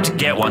 I'm going to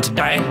get one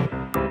today.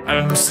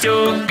 I'm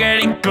still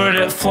getting good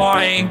at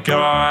flying,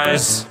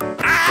 guys.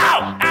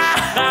 Ow!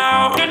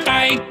 Ow! Good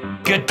day.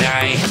 Good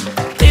day.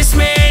 This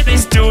man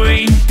is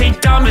doing the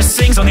dumbest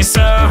things on this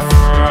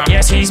server.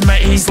 Yes, he's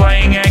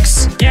laying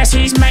eggs. Yes,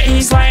 he's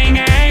laying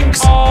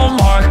eggs. Oh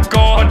my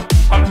god.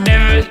 I've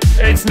never.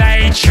 It's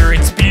nature.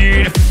 It's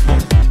beautiful.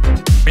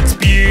 It's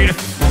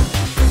beautiful.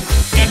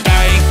 Good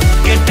day.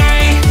 Good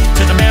day.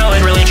 To the mail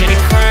and really gently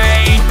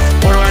prayed.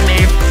 What do I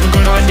need? A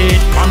good idea.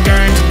 I'm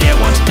going to get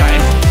one today.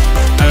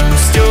 I'm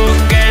still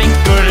getting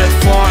good at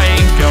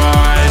flying,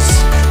 guys.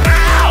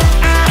 Ow!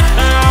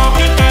 Ow!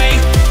 Good day.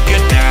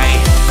 Good day.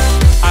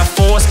 I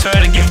forced her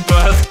to give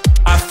birth.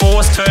 I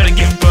forced her to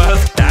give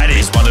birth. That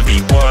is one of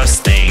the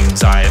worst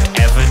things I have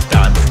ever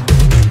done.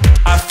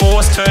 I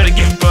forced her to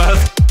give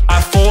birth.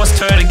 I forced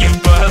her to give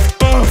birth.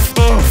 Boof,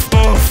 boof,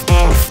 boof,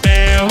 boof.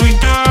 There we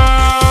go.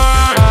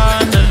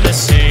 Under the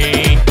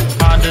sea.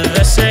 Under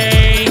the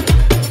sea.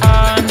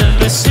 Under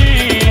the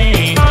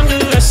sea. Under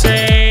the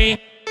sea.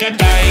 Good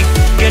day.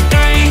 Good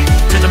day.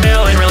 To the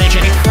mail and really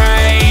gently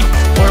prayed.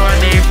 What do I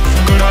need?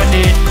 A good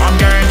idea. I'm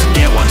going to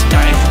get one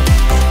today.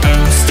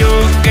 I'm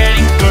still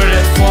getting good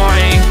at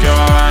flying,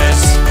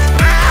 guys.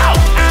 Ow!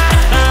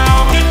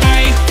 Ow! Good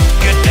day.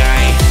 Good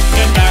day.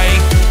 Good day.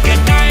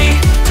 Good day.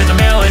 To the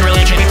mail and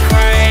really gently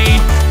prayed.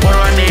 What do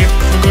I need?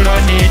 A good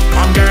idea.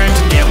 I'm going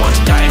to get one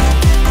today.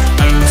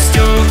 I'm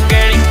still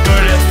getting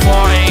good at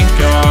flying,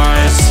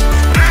 guys.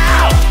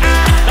 Ow!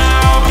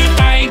 Ow! Good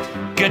day.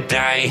 Good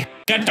day.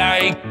 Good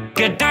day.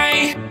 Good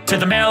day. To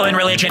the mail and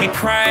really gently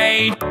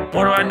prayed.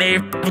 What do I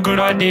need? A good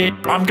idea.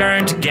 I'm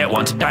going to get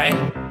one today.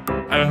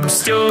 I'm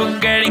still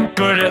getting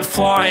good at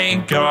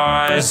flying,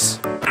 guys.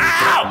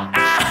 Ow!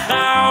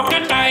 Ow!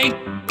 Good day.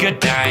 Good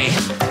day.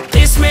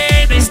 This man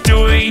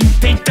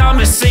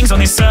dumbest things on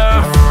this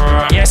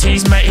server. Yes,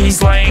 he's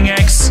laying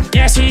eggs.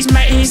 Yes, he's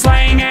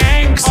laying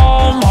eggs.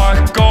 Oh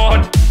my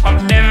god,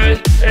 I've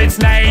never. It's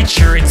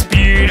nature. It's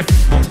beautiful.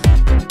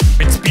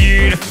 It's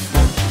beautiful.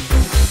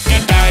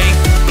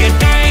 Good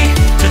day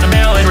to the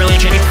melon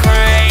religion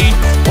crane.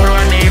 What do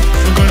I need?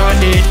 A good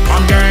idea.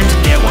 I'm going to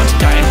get one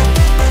today.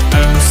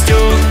 I'm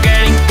still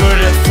getting good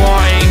at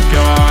flying,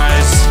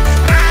 guys.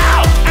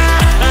 Ow!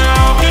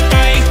 Ow! Good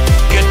day.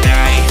 Good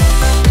day.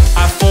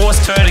 I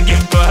forced her to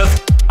give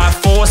birth. I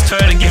forced her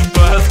to give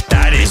birth.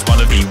 That is one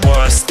of the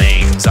worst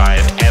things I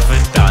have ever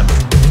done.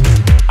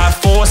 I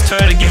forced her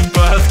to give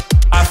birth.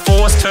 I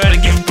forced her to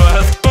give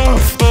birth.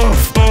 Boof,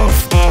 boof,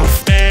 boof,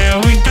 boof. There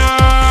we go.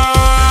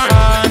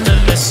 Under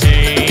the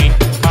sea,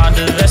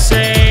 under the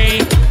sea,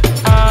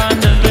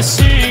 under the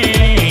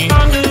sea,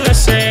 under the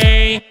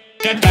sea.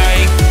 Good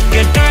day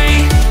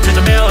to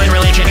the melon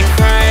religion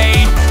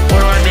crane. What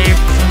do I need?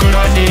 A good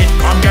idea.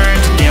 I'm going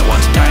to get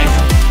one today.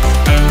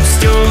 I'm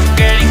still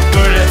getting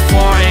good at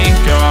flying,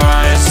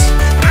 guys.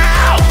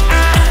 Ow!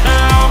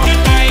 Ow!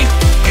 Good day.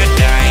 Good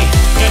day.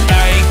 Good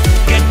day.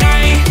 Good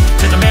day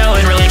to the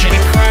melon religion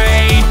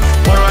crane.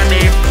 What do I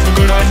need? A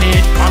good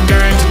idea. I'm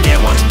going to get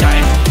one today.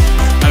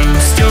 I'm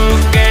still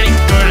getting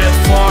good at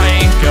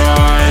flying,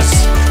 guys.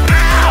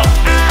 Ow!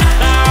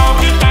 Ow!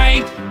 Good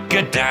day.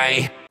 Good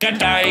day. Good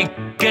day.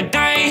 Good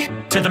day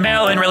to the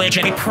melon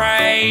religion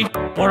parade.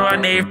 What do I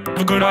need?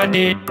 A good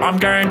idea. I'm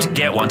going to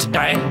get one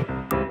today.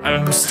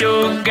 I'm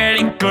still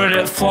getting good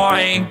at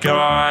flying,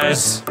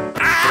 guys.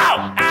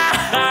 Ow!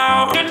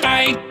 Ow! Good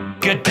day.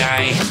 Good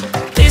day.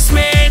 This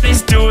man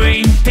is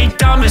doing the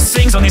dumbest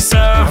things on this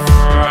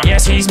server.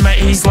 Yes, he's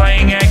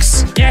laying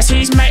eggs. Yes,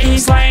 he's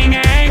laying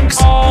eggs.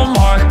 Oh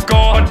my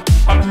god,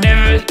 I've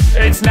never.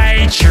 It's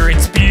nature.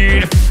 It's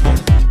beautiful.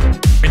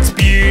 It's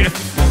beautiful.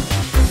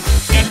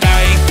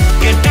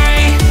 Good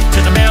day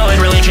to the melon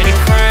religion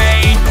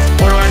crane.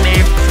 What do I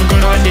need? A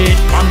good idea.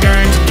 I'm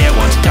going to get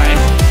one today.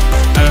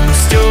 I'm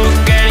still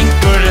getting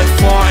good at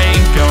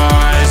flying,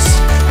 guys.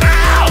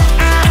 Ow!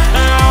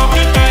 Ow!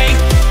 Good day.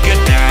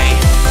 Good day.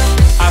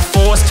 I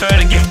forced her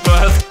to give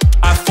birth.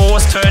 I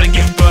forced her to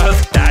give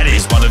birth. That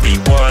is one of the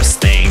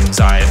worst things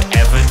I have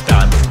ever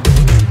done.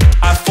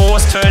 I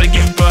forced her to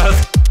give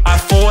birth. I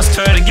forced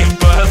her to give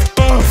birth.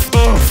 Boof,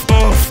 boof,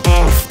 boof,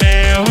 boof.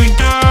 There we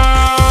go.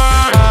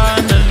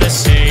 Under the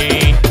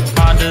sea,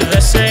 under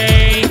the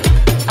sea,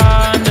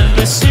 under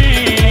the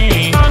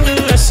sea, under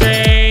the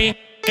sea.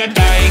 Good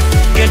day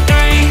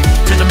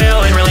to the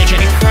melon religion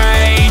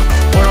crane.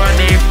 What do I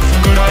need? A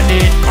good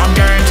idea. I'm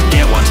going to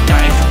get one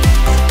today.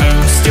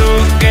 I'm still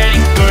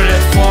getting good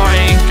at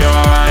flying,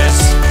 guys.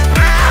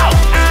 Ow!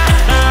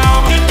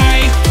 Ow! Good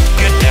day.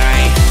 Good day.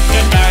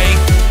 Good day.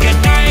 Good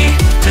day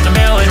to the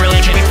melon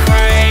religion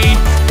crane.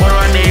 What do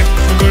I need?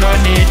 A good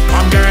idea.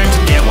 I'm going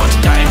to get one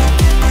today.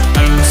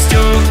 I'm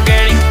still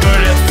getting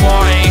good at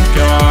flying,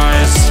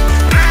 guys.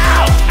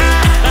 Ow!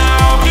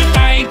 Ow! Good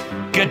day.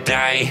 Good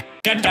day.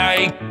 Good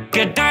day.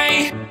 Good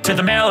day to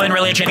the melon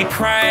religion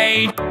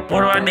parade.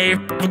 What do I need?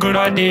 A good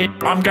idea.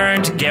 I'm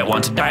going to get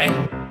one today.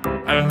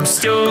 I'm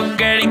still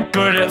getting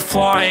good at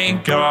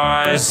flying,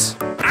 guys.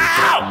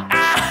 Ow!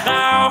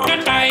 Ow!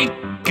 Good day.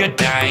 Good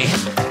day.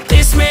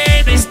 This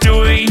man is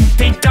doing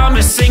the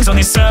dumbest things on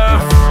this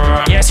server.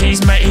 Yes,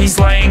 he's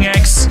laying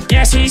eggs.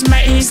 Yes, he's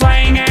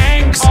laying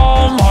eggs.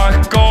 Oh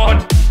my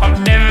god, I've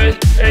never.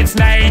 It's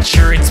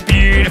nature. It's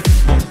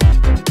beautiful.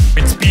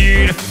 It's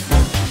beautiful.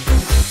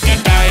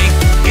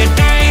 Good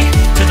day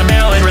to the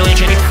melon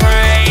religion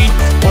crane.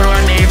 What do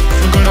I need?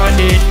 A good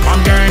idea.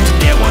 I'm going to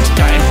get one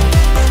today.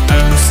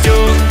 I'm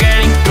still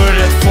getting good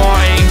at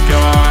flying,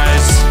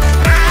 guys.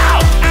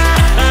 Ow!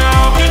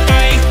 Ow! Good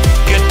day.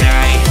 Good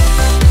day.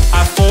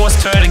 I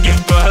forced her to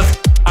give birth.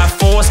 I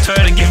forced her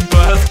to give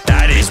birth.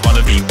 That is one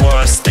of the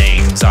worst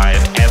things I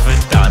have ever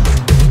done.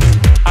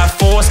 I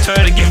forced her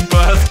to give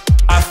birth.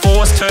 I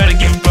forced her to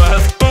give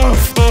birth.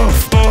 Boof,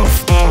 boof,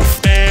 boof,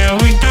 boof. There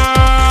we go.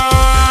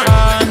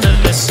 Under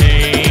the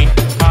sea,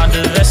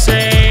 under the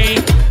sea,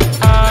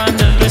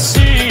 under the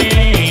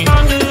sea,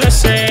 under the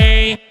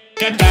sea.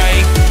 Good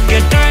day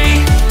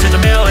to the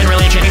melon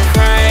religion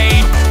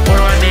crane. What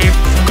do I need?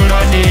 A good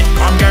idea.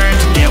 I'm going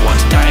to get one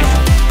today.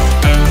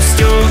 I'm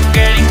still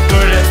getting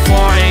good at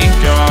flying,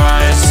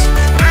 guys.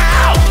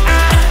 Ow!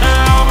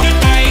 Ow! Good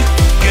day.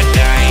 Good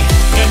day.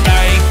 Good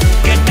day.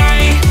 Good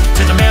day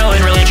to the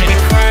melon religion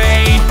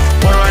crane.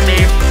 What do I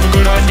need? A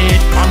good idea.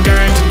 I'm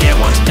going to get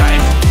one today.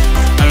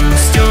 I'm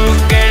still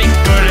getting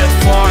good at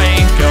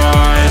flying,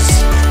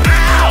 guys.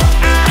 Ow!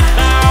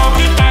 Ow!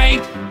 Good day.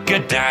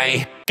 Good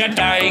day. Good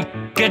day.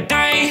 Good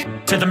day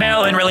to the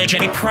melon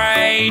religion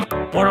parade.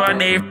 What do I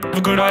need?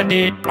 A good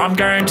idea. I'm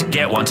going to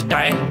get one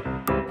today.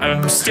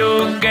 I'm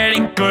still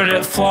getting good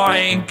at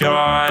flying,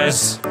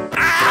 guys.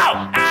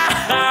 Ow!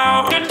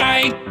 Ow! Good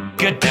day.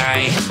 Good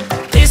day.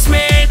 This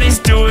man is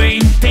doing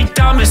the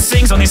dumbest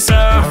things on this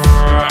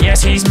server.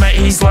 Yes, he's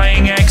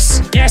laying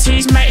eggs. Yes,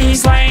 he's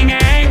laying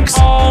eggs.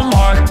 Oh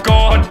my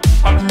god,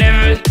 I've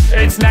never.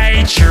 It's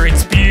nature.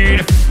 It's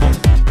beautiful.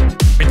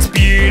 It's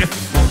beautiful.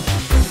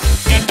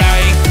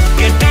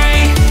 Good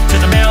day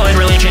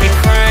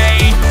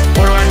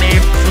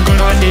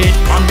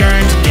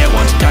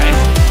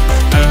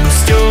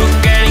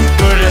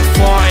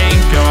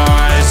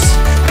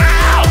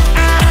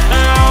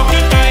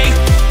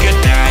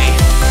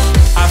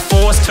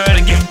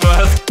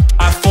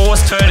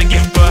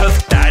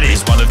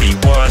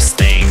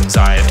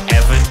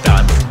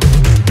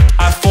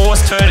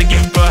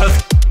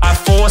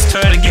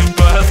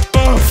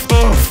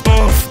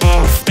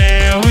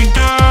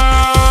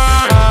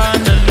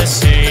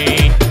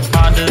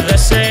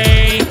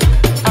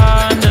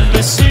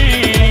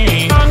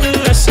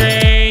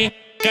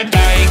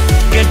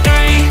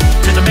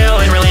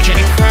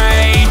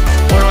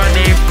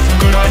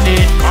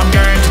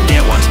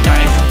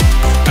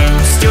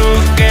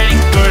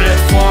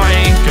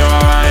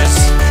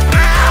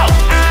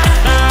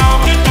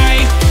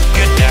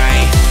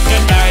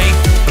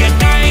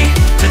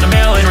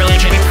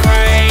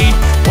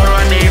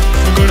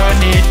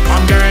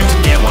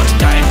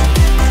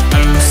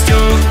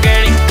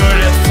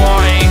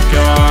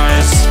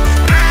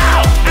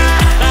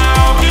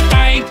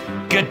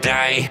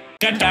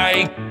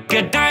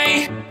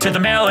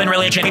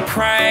release and he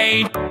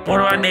prayed. What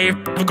do I need?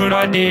 A good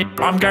idea.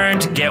 I'm going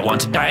to get one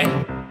today.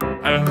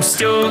 I'm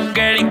still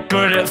getting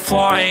good at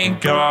flying,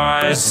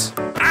 guys.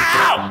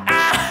 Ow!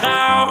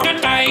 Ow!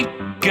 Good day.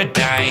 Good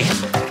day.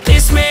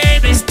 This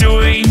man is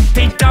doing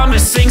the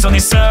dumbest things on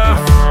this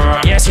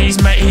server. Yes,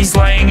 he's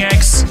laying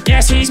eggs.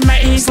 Yes, he's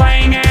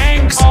laying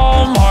eggs.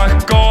 Oh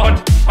my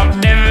god. I've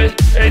never...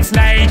 It's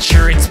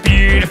nature. It's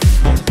beautiful.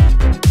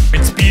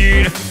 It's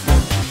beautiful.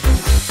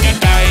 Good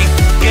day.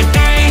 Good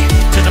day.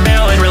 To the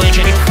melon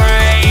religion he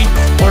prayed.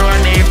 What do I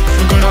need?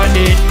 A good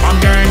idea. I'm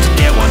going to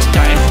get one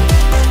today.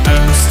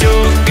 I'm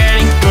still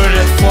getting good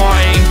at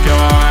flying,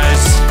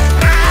 guys.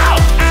 Ow!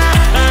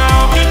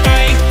 Ow! Good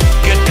day.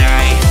 Good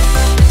day.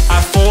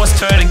 I forced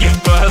her to give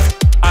birth.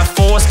 I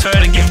forced her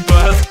to give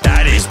birth.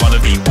 That is one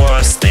of the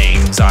worst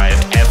things I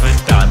have ever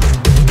done.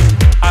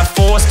 I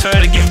forced her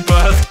to give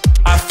birth.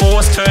 I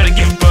forced her to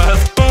give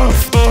birth.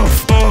 Boof,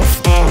 boof,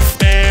 boof, boof.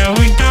 There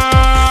we go.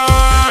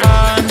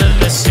 Under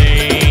the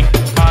sea.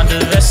 Under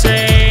the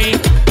sea.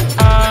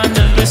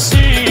 Under the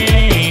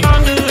sea.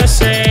 Under the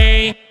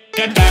sea.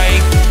 Good day.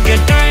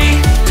 Good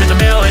day. To the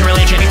melon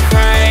religion he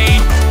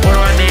prayed. What do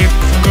I need?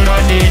 A good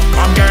idea.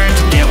 I'm going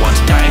to get one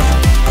today.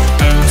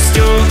 I'm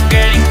still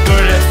getting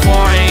good at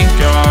flying,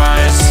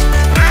 guys.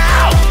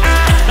 Ow!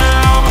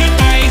 Ow! Good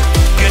day.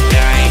 Good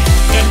day.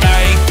 Good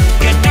day.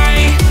 Good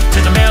day. To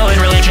the melon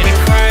religion he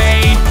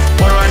prayed.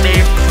 What do I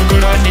need? A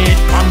good idea.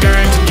 I'm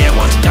going to get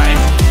one today.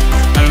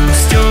 I'm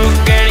still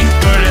getting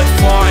good at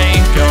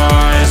flying,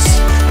 guys.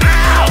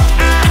 Ow!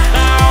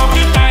 Ow!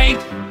 Good day.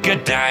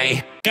 Good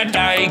day. Good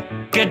day.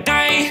 Good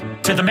day.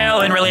 To the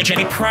melon religion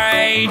he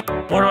prayed.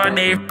 What do I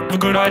need? A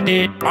good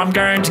idea. I'm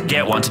going to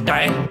get one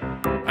today.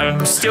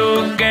 I'm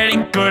still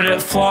getting good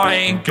at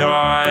flying,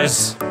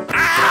 guys.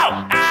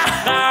 Ow!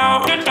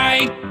 Ow! Good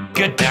day.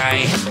 Good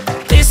day.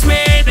 This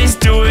man is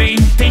doing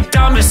the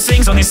dumbest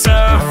things on this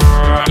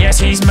server. Yes,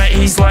 he's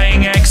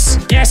laying eggs.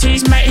 Yes,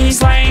 he's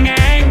laying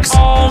eggs.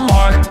 Oh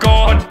my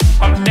god.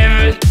 I've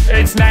never...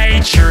 It's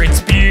nature.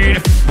 It's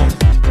beautiful.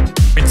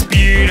 It's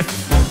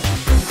beautiful.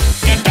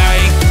 Good day.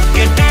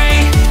 Good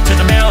day. To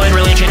the melon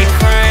religion he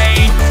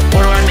prayed.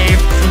 What do I need?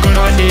 A good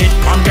idea.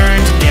 I'm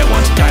going to get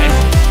one today.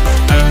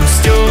 I'm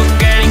still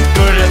getting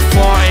good at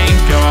flying,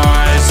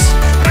 guys.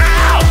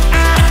 Ow!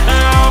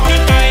 Ow!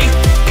 Good day.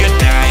 Good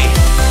day.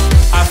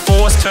 I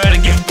forced her to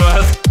give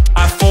birth.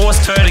 I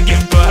forced her to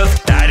give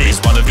birth. That is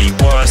one of the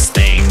worst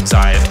things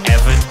I have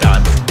ever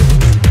done.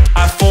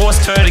 I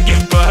forced her to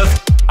give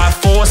birth. I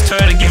forced her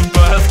to give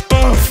birth.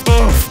 Boof,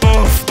 boof,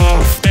 boof,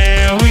 boof.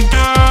 There we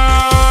go.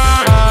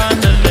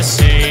 Under the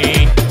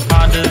sea.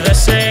 Under the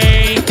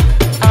sea.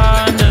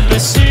 Under the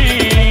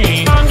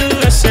sea. Under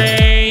the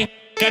sea.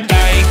 Good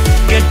day.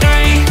 Good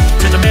day.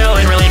 To the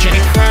melon religion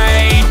he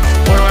prayed.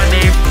 What do I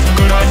need? A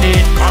good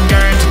idea. I'm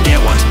going to get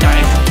one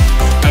today.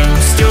 I'm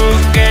still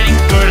getting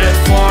good at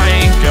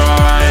flying,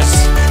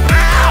 guys.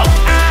 Ow!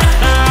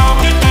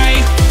 Ow! Good day.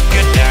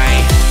 Good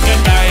day.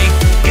 Good day.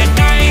 Good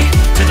day.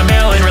 To the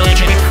melon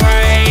religion he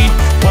prayed.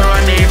 What do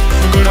I need?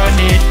 A good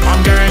idea.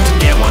 I'm going to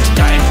get one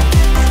today.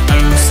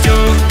 I'm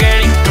still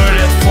getting good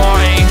at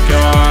flying,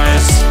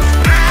 guys.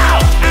 Ow!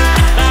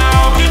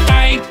 Ow! Good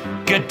day.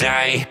 Good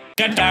day.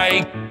 Good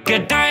day.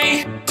 Good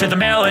day. To the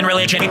melon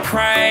religion he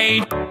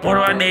prayed. What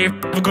do I need?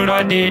 A good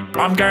idea.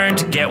 I'm going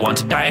to get one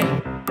today.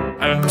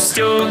 I'm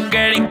still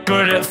getting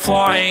good at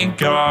flying,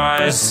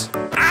 guys.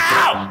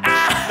 Ow!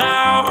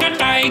 Ow! Good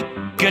day.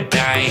 Good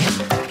day.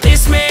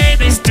 This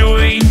man is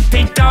doing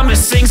the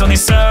dumbest things on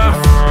this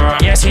server.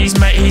 Yes, he's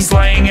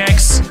laying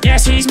eggs.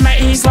 Yes, he's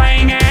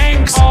laying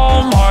eggs.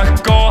 Oh my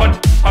god.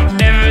 I've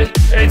never...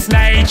 It's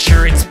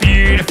nature. It's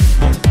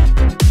beautiful.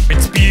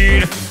 It's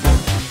beautiful.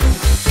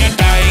 Good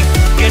day.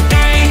 Good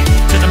day.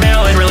 To the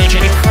melon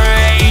religion he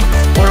prayed.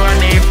 What do I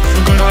need?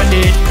 A good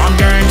idea. I'm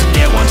going to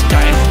get one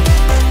today.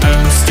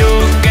 I'm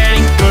still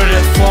getting good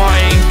at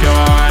flying,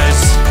 guys.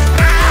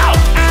 Ow!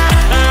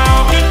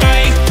 Ow! Good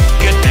day.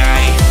 Good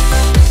day.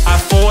 I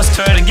forced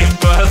her to give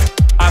birth.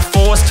 I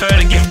forced her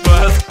to give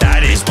birth.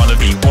 That is one of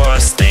the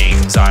worst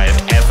things I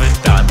have ever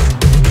done.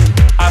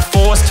 I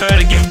forced her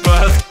to give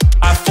birth.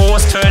 I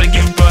forced her to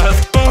give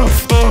birth.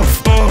 Boof,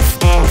 boof, boof,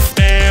 boof.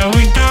 There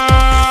we go.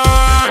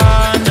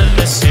 Under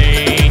the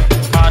sea.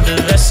 Under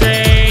the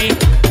sea.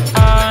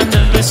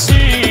 Under the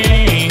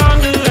sea.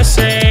 Under the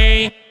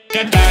sea.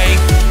 Good day.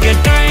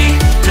 Good day.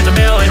 To the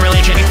melon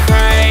religion he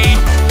prayed.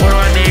 What do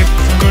I need?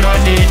 A good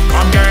idea.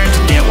 I'm going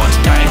to get one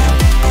today.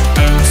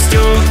 I'm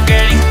still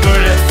getting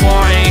good at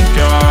flying,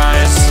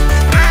 guys.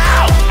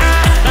 Ow!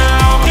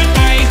 Ow! Good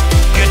day.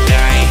 Good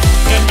day.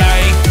 Good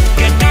day.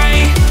 Good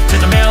day. To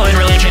the melon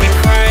religion he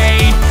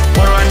prayed.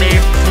 What do I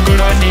need? A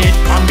good idea.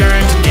 I'm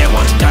going to get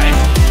one today.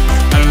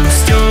 I'm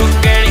still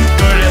getting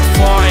good at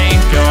flying,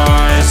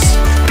 guys.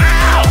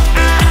 Ow!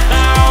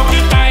 Ow!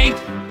 Good day.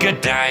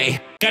 Good day.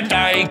 Good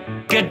day.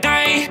 Good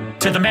day.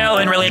 To the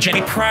melon religion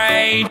he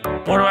prayed.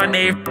 What do I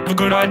need? A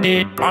good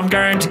idea. I'm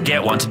going to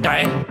get one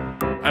today.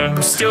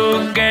 I'm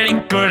still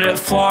getting good at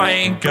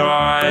flying,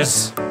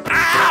 guys.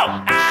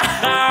 Ow!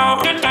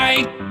 Ow! Good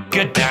day.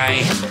 Good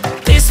day.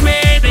 This This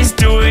man is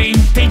doing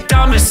the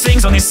dumbest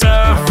things on this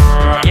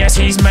server. Yes,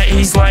 he's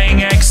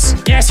laying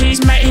eggs. Yes, he's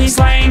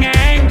laying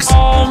eggs.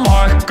 Oh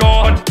my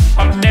god,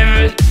 I've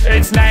never.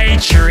 It's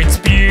nature. It's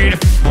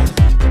beautiful.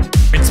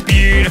 It's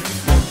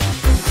beautiful.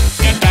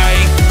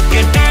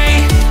 Good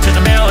day to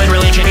the melon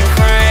religion and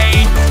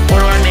crane.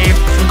 What do I need?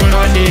 A good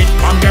idea.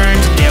 I'm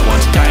going to get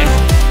one today.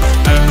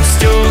 I'm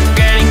still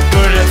getting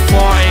good at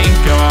flying,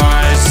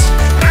 guys.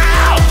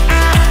 Ow!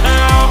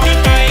 Ow!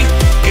 Good day.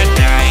 Good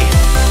day.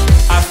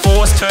 I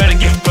forced her to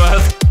give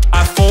birth.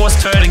 I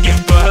forced her to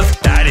give birth.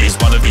 That is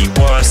one of the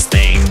worst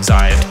things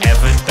I've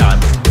ever done.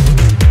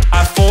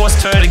 I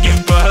forced her to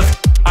give birth.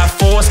 I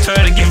forced her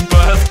to give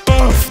birth.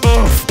 Boof,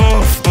 boof,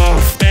 boof,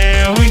 boof.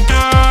 There we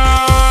go.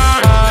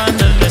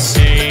 Under the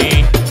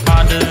sea,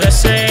 under the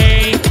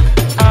sea,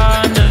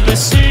 under the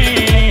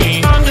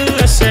sea, under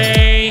the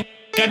sea.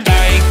 Good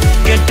day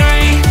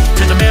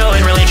to the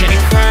melon religion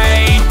and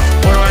crane.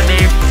 What do I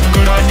need? A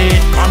good idea.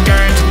 I'm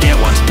going to get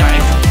one today.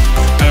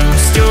 I'm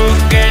still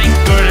getting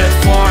good at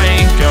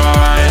flying,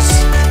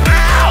 guys.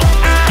 Ow!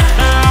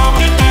 Ow!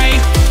 Good day.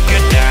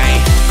 Good day.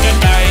 Good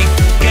day.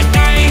 Good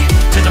day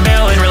to the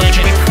melon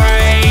religion and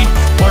crane.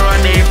 What do I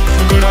need?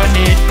 A good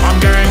idea. I'm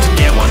going to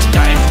get one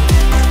today.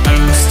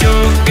 I'm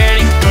still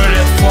getting good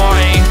at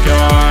flying,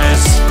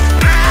 guys.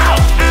 Ow!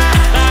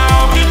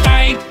 Ow! Good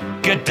day.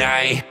 Good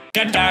day.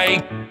 Good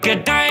day.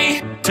 Good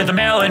day to the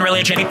melon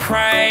religion and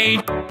crane.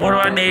 What do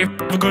I need?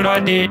 A good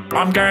idea.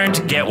 I'm going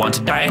to get one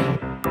today.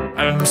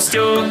 I'm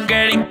still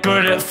getting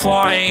good at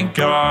flying,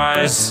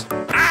 guys.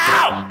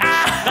 Ow!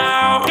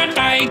 Ow! Good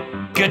day.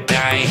 Good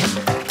day.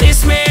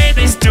 This man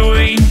is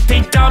doing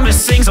the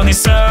dumbest things on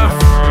this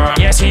server.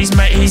 Yes, he's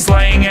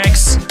laying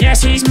eggs.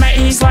 Yes, he's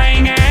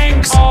laying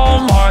eggs. Oh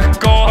my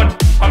god,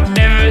 I've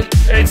never.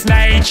 It's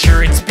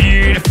nature. It's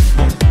beautiful.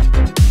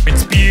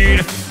 It's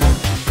beautiful.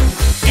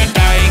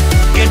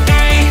 Good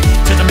day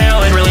to the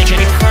melon religion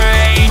and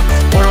crane.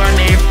 What do I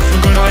need? A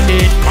good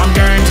idea. I'm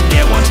going to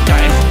get one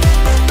today.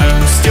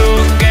 I'm still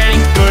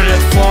getting good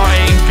at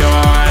flying,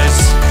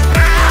 guys.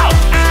 Ow!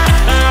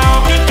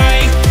 Ow! Good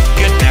day.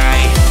 Good day.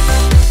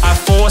 I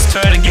forced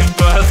her to give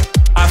birth.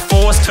 I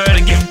forced her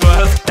to give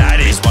birth. That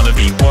is one of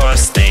the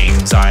worst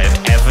things I've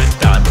ever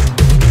done.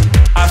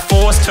 I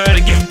forced her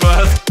to give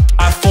birth.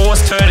 I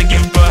forced her to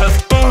give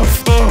birth.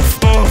 Boof, boof,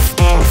 boof,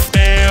 boof.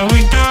 There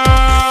we go.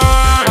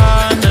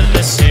 Under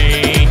the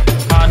sea,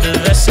 under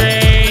the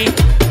sea,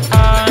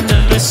 under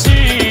the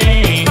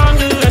sea,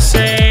 under the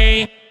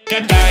sea.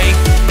 Good day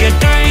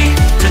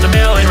to the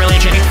melon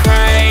religion and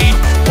crane.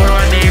 What do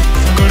I need?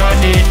 A good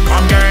idea.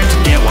 I'm going to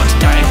get one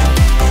today.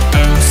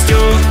 I'm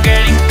still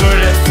getting good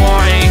at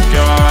flying,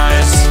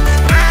 guys.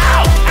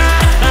 Ow!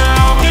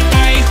 Ow! Good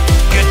day.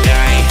 Good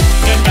day.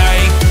 Good day.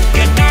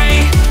 Good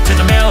day to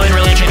the melon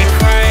religion and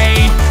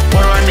crane.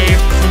 What do I need?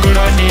 A good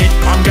idea.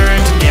 I'm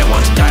going to get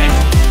one today.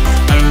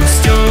 I'm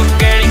still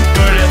getting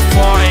good at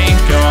flying,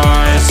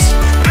 guys.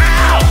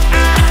 Ow!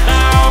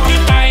 Ow!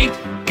 Good day.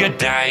 Good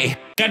day.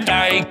 Good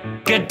day.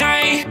 Good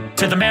day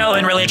to the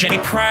melon religion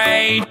and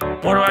crane.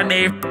 What do I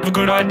need? A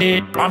good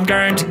idea. I'm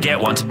going to get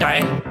one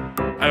today.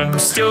 I'm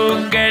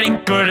still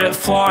getting good at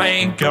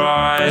flying,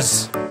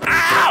 guys.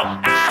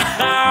 Ow!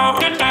 Ow!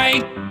 Good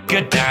day.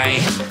 Good day.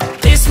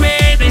 This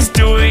man is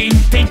doing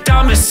the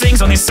dumbest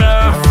things on this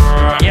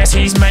server. Yes,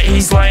 he's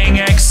laying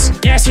eggs.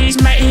 Yes, he's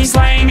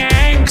laying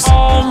eggs.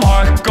 Oh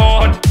my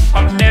god,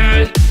 I've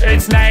never.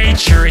 It's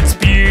nature. It's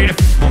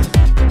beautiful.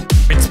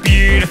 It's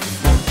beautiful.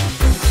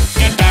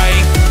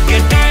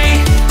 Good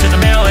day to the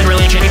melon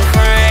religion and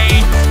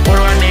crane. What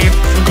do I need?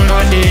 A good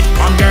idea.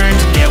 I'm going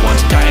to get one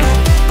today.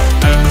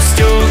 I'm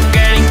still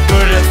getting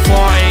good at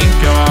flying,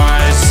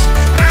 guys.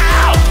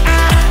 Ow!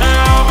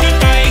 Ow! Good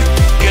day.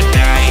 Good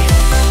day.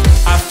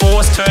 I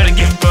forced her to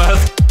give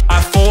birth. I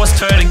forced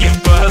her to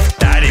give birth.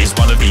 That is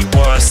one of the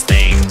worst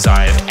things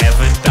I've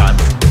ever done.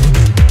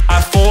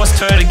 I forced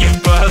her to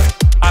give birth.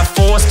 I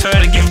forced her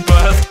to give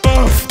birth.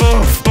 Boof,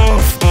 boof,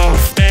 boof,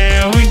 boof.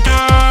 There we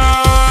go.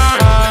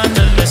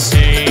 Under the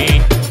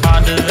sea,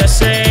 under the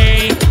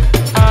sea,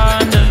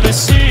 under the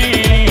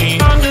sea,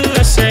 under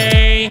the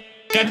sea.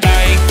 Good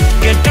day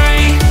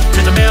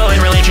to the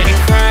melon religion and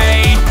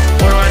crane.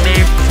 What do I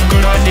need? A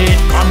good idea.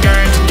 I'm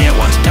going to get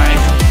one today.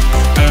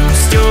 I'm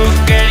still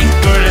getting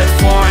good at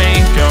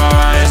flying,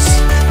 guys.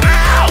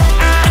 Ow!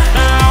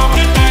 Ow!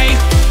 Good day.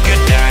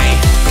 Good day.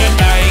 Good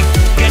day.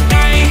 Good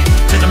day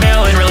to the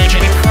melon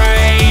religion and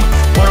crane.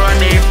 What do I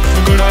need?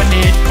 A good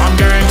idea. I'm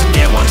going to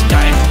get one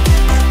today.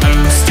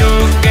 I'm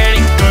still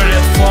getting good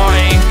at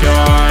flying,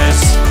 guys.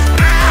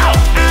 Ow!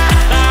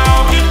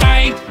 Ow! Good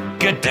day.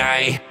 Good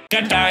day.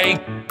 Good day.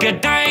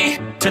 Good day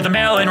to the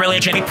melon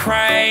religion and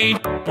crane.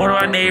 What do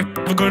I need?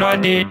 A good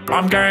idea.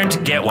 I'm going to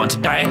get one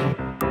today.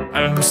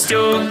 I'm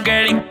still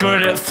getting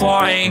good at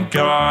flying,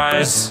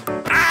 guys.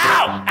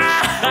 Ow!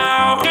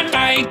 Ow! Good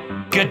day.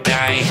 Good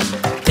day.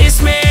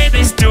 This man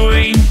is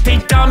doing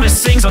the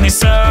dumbest things on this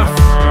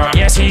server.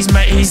 Yes, he's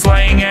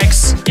laying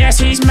eggs. Yes,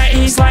 he's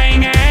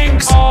laying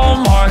eggs. Oh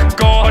my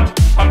god,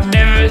 I've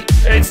never.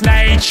 It's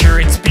nature.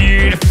 It's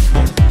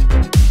beautiful.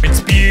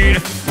 It's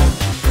beautiful.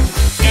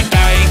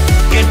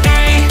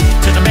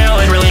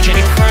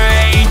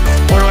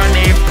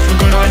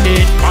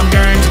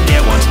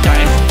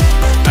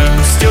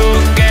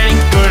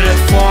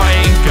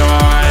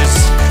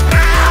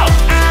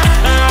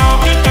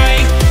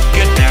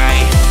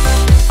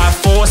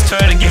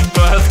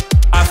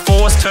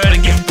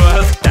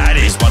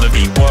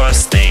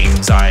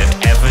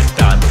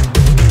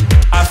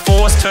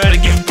 her to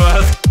give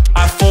birth.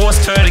 I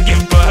forced her to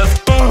give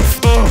birth.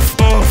 Boof, boof,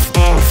 boof,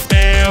 boof.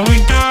 There we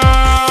go.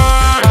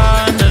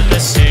 Under the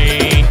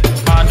sea,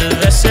 under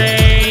the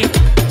sea,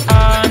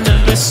 under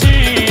the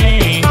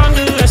sea,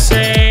 under the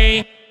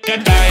sea.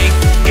 Good day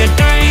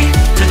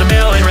to the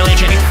million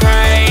religion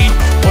crane.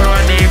 What do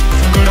I need?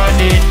 Good I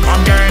did.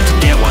 I'm going to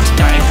get one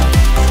today.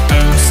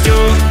 I'm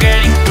still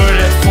getting good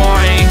at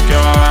flying,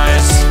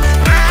 guys.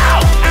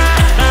 Ow,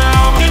 ow,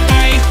 ow. Good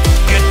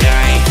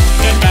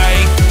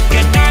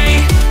day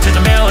to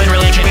the million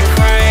religion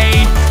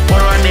crane. What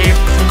do I need?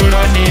 Good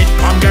I did.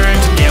 I'm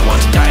going to get one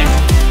today.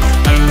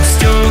 I'm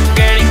still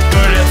getting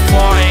good at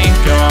flying,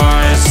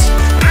 guys.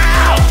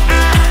 Ow,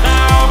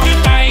 ow, ow.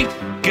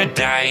 Good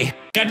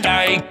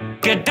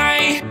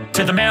day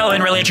to the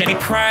million religion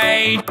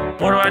prayed.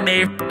 What do I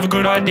need?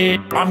 Good I did.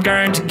 I'm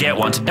going to get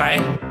one today.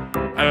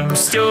 I'm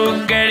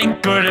still getting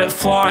good at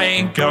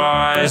flying,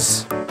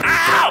 guys.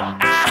 Ow,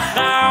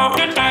 ow,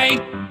 good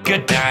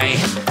day.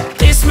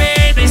 This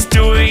man is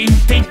doing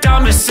the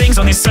dumbest things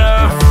on this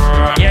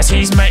server. Yes,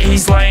 he's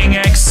laying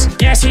eggs.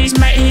 Yes, he's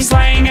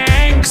laying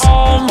eggs.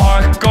 Oh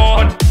my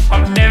god,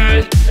 I've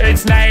never.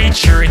 It's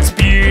nature. It's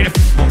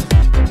beautiful.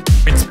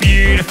 It's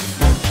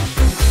beautiful.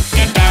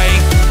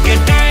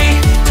 Good day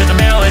to the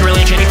million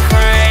religion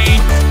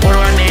crane. What do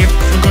I need?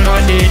 Good I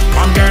did.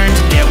 I'm going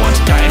to get one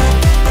today.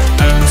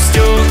 I'm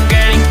still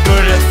getting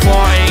good at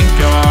flying,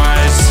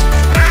 guys.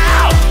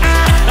 Ow,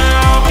 ow,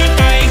 ow. Good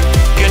day.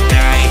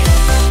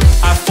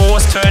 I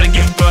forced her to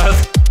give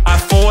birth. I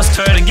forced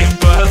her to give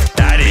birth.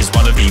 That is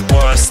one of the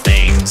worst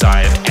things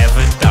I have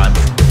ever done.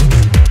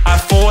 I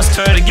forced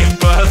her to give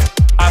birth.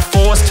 I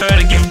forced her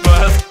to give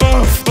birth.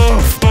 Boof,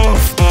 boof,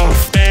 boof,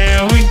 boof.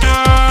 There we go.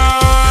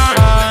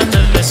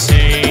 Under the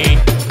sea,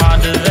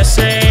 under the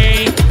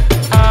sea,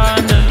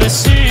 under the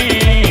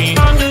sea,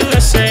 under the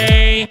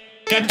sea.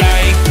 Good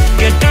day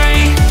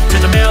to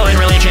the million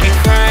religion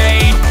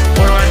crane.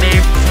 What do I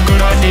need?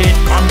 Good I did.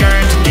 I'm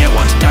going to get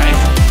one today.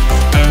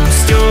 I'm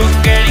still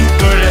getting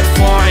good at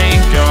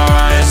flying,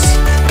 guys.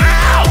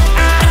 Ow,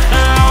 ow,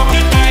 ow.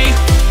 Good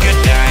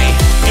day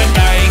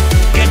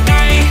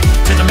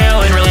to the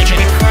million religion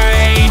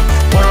crane.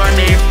 What do I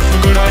need?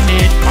 Good I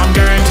did. I'm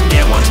going to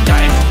get one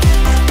today.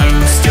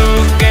 I'm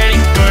still getting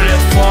good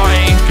at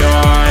flying,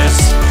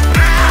 guys.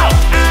 Ow,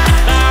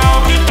 ow,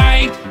 ow.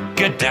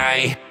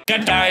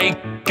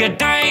 Good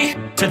day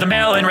to the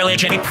million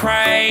religion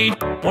prayed.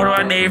 What do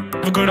I need?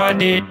 Good I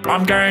did.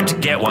 I'm going to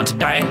get one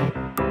today.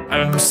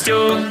 I'm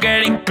still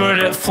getting good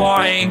at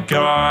flying,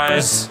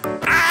 guys.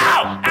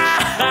 Ow,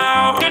 ow,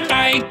 ow.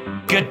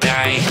 Good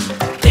day.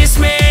 This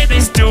man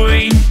is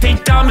doing the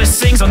dumbest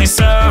things on this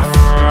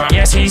server.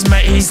 Yes, he's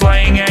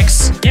laying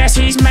eggs. Yes,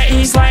 he's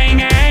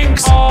laying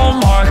eggs. Oh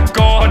my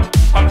god,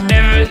 I've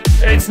never.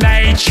 It's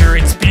nature.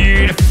 It's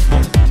beautiful.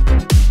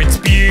 It's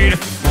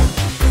beautiful.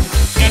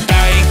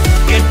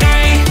 Good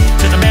day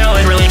to the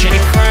million religion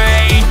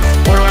crane.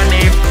 What do I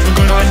need?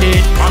 Good I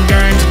did. I'm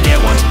going to get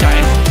one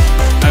today.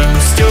 I'm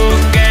still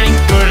getting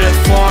good at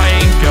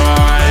flying,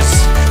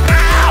 guys.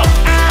 Ow,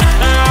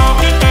 ow, ow.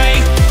 Good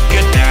day.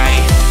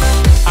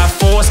 I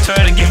forced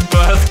her to give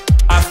birth.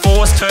 I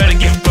forced her to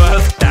give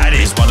birth. That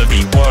is one of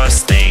the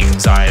worst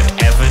things I have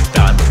ever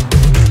done.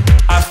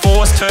 I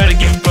forced her to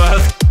give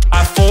birth.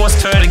 I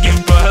forced her to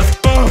give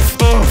birth. Boof,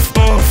 boof,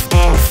 boof,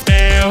 boof.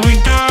 There we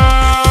go.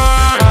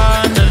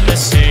 Under the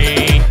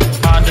sea,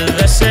 under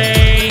the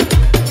sea,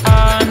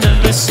 under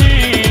the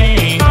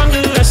sea,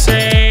 under the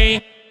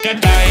sea. Good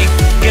day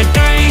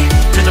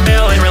to the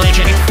million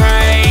religion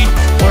crane.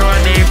 What do I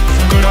need?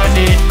 Good I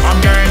did. I'm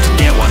going to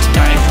get one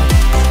today.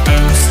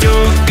 I'm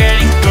still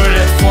getting good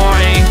at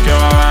flying,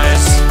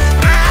 guys.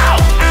 Ow,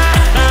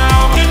 ow,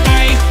 ow. Good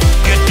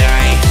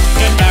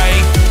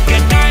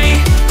day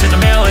to the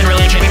million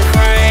religion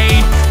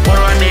crane. What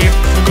do I need?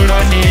 Good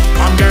I did.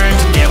 I'm going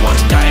to get one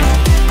today.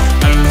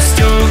 I'm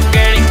still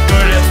getting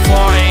good at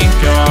flying,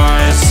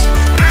 guys.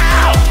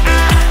 Ow,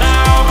 ow,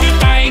 ow.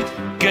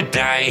 Good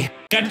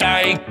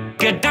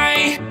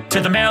day to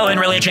the million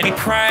religion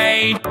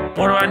prayed.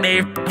 What do I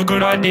need?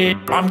 Good I did.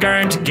 I'm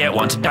going to get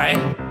one today.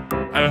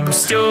 I'm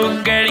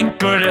still getting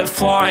good at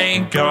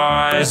flying,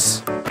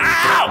 guys.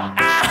 Ow,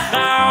 ow,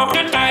 ow.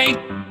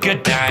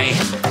 Good day.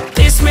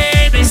 This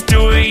man is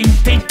doing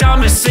the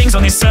dumbest things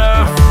on this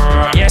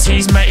server. Yes,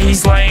 he's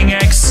laying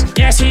eggs.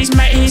 Yes, he's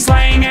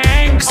laying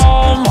eggs.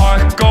 Oh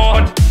my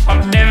god,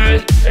 I've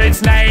never.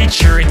 It's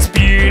nature. It's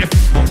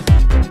beautiful.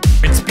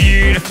 It's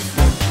beautiful.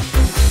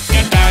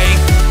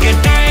 Good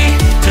day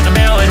to the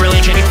million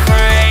religion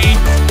crane.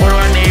 What do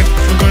I need?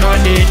 Good I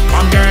did.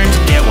 I'm going to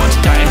get one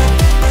today.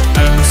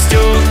 I'm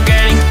still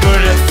getting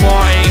good at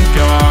flying,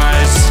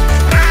 guys.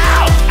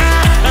 Ow,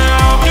 ow,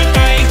 ow. Good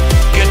day.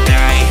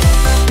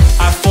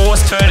 I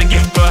forced her to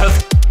give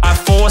birth. I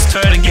forced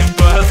her to give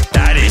birth.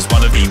 That is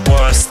one of the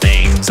worst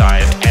things I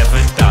have ever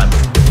done.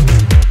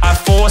 I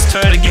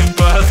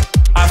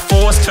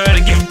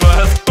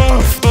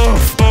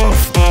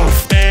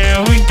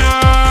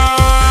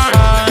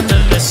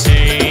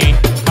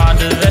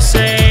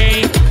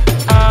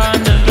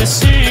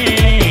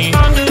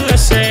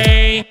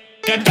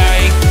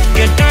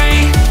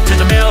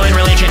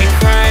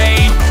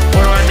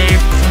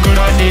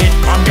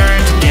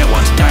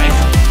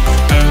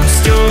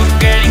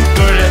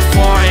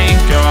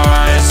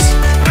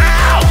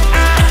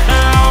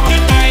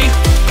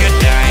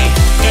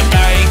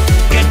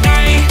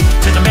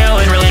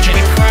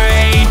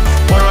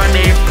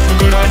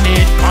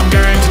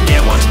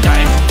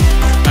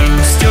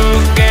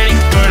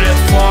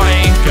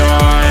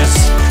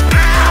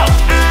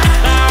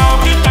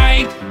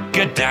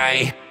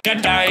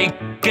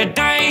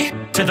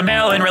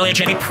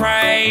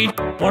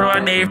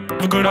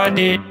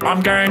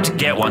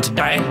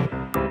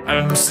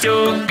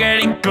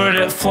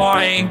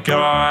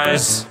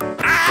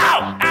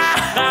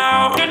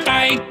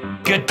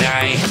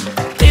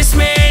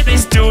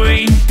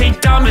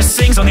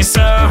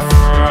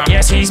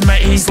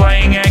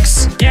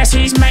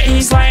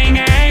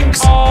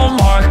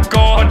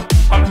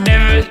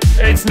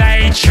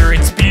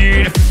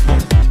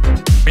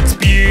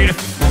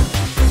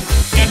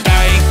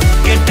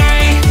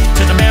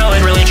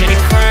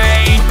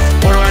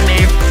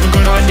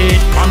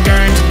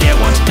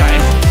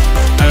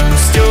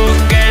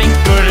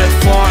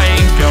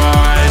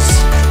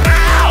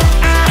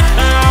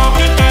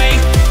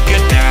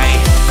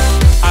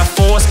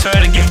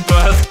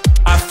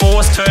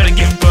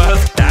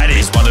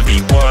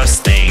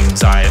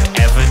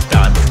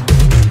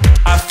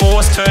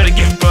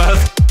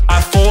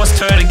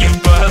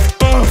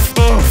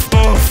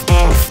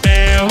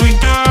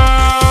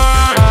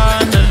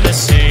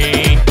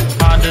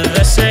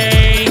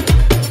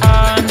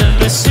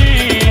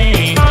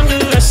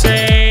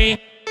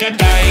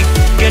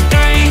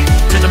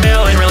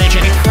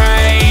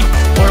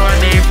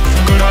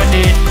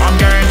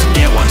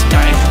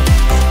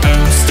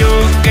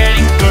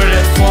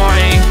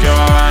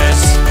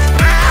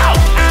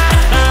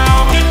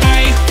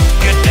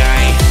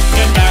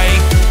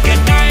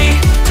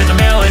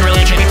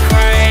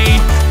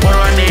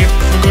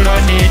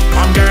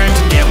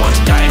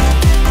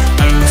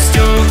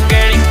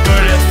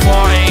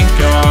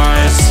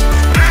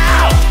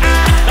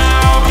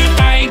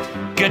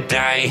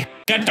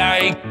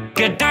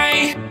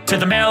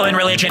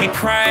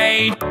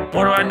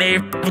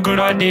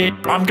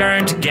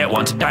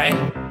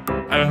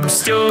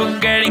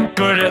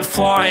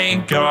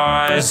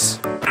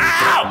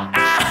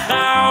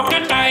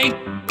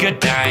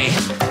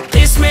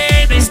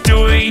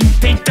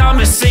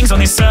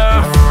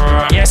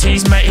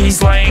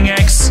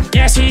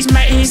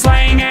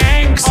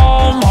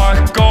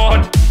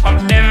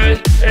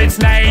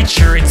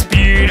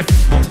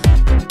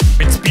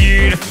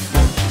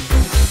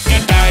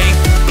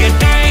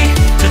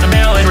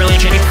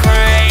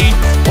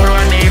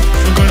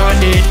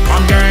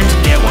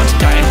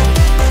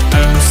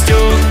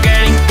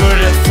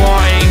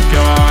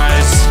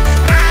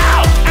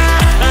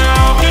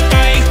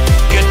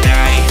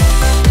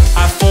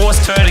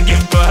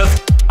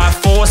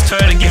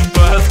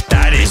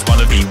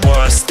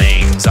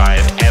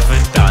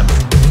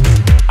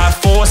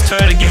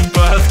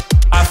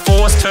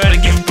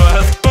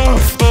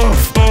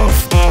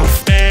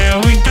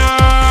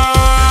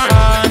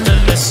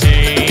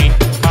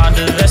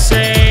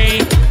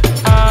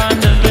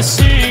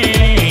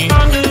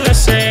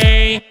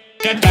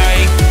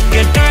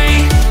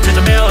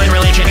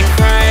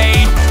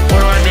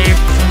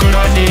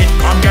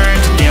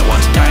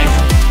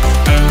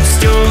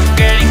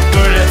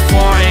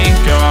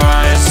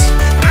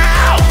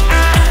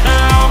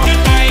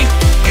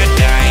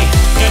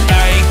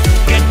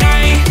good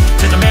day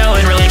to the mail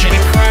in religion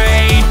and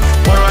prayed.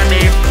 What do I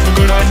need? The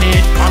good I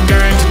need. I'm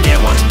going to get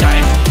one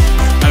today.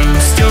 I'm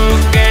still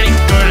getting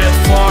good at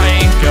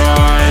flying,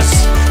 guys.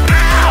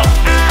 Ow!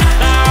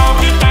 Ow!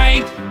 Good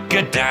day,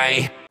 good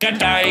day, good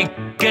day,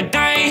 good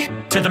day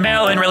to the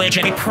mail in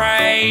religion and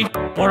prayed.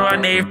 What do I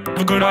need?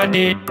 The good I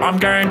need. I'm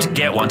going to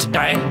get one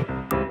today.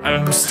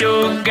 I'm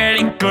still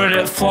getting good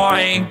at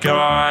flying,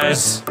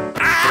 guys.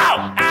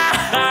 Ow!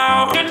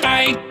 Ow! Good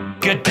day,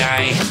 good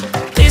day.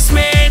 This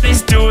man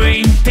is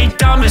doing the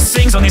dumbest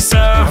things on this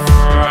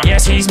server.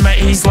 Yes, he's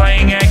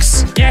laying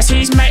eggs. Yes,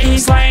 he's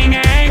laying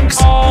eggs.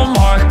 Oh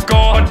my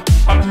god,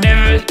 I've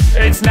never.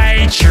 It's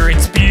nature.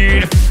 It's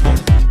beautiful.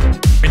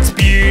 It's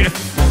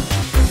beautiful.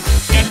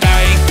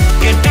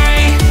 Good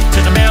day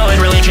to the mail in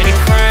religion and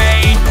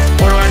prayed.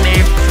 What do I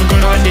need? The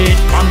good I need.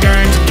 I'm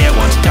going to get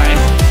one today.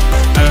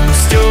 I'm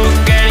still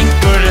getting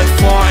good at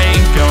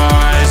flying,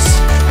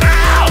 guys.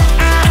 Ow!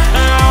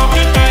 Ow!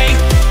 Good day,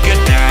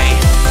 good day.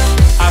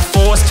 I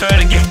forced her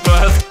to give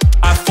birth.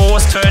 I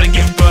forced her to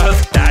give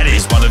birth. That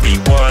is one of the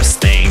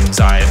worst things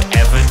I've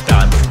ever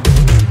done.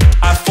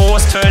 I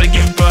forced her to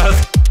give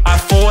birth. I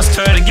forced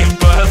her to give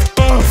birth.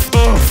 Boof,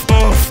 boof,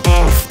 boof,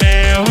 boof.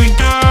 There we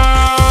go.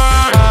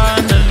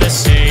 Under the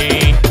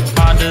sea,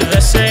 under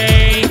the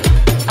sea,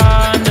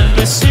 under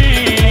the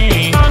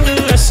sea, under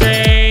the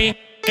sea.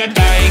 Good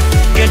day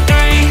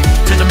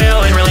to the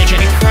mail in religion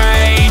and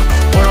prayed.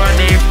 What do I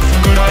need? The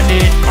good I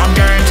need. I'm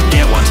going to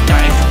get one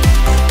today.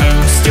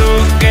 I'm still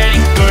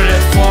getting good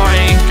at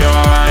flying,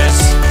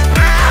 guys.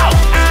 Ow!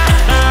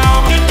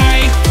 Ow! Good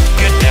day,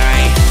 good day,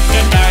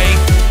 good day,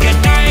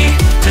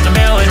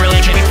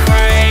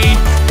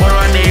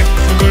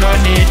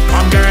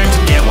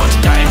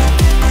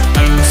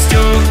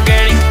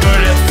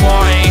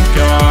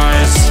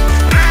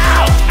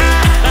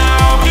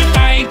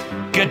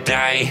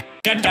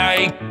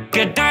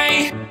 good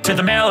day to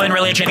the melon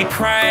religion he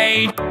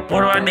prayed.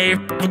 What do I need?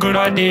 A good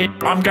idea.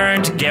 I'm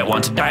going to get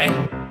one today.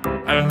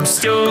 I'm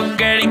still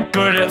getting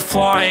good at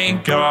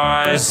flying,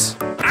 guys.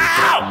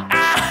 Ow!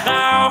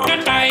 Ow!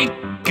 Good day.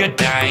 Good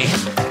day.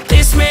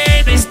 This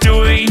man is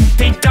doing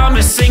the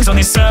dumbest things on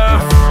this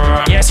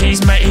server. Yes,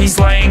 he's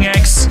laying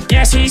eggs.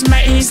 Yes, he's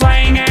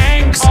laying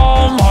eggs.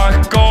 Oh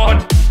my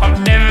god. I've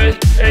never...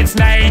 It's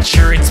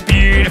nature. It's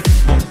beautiful.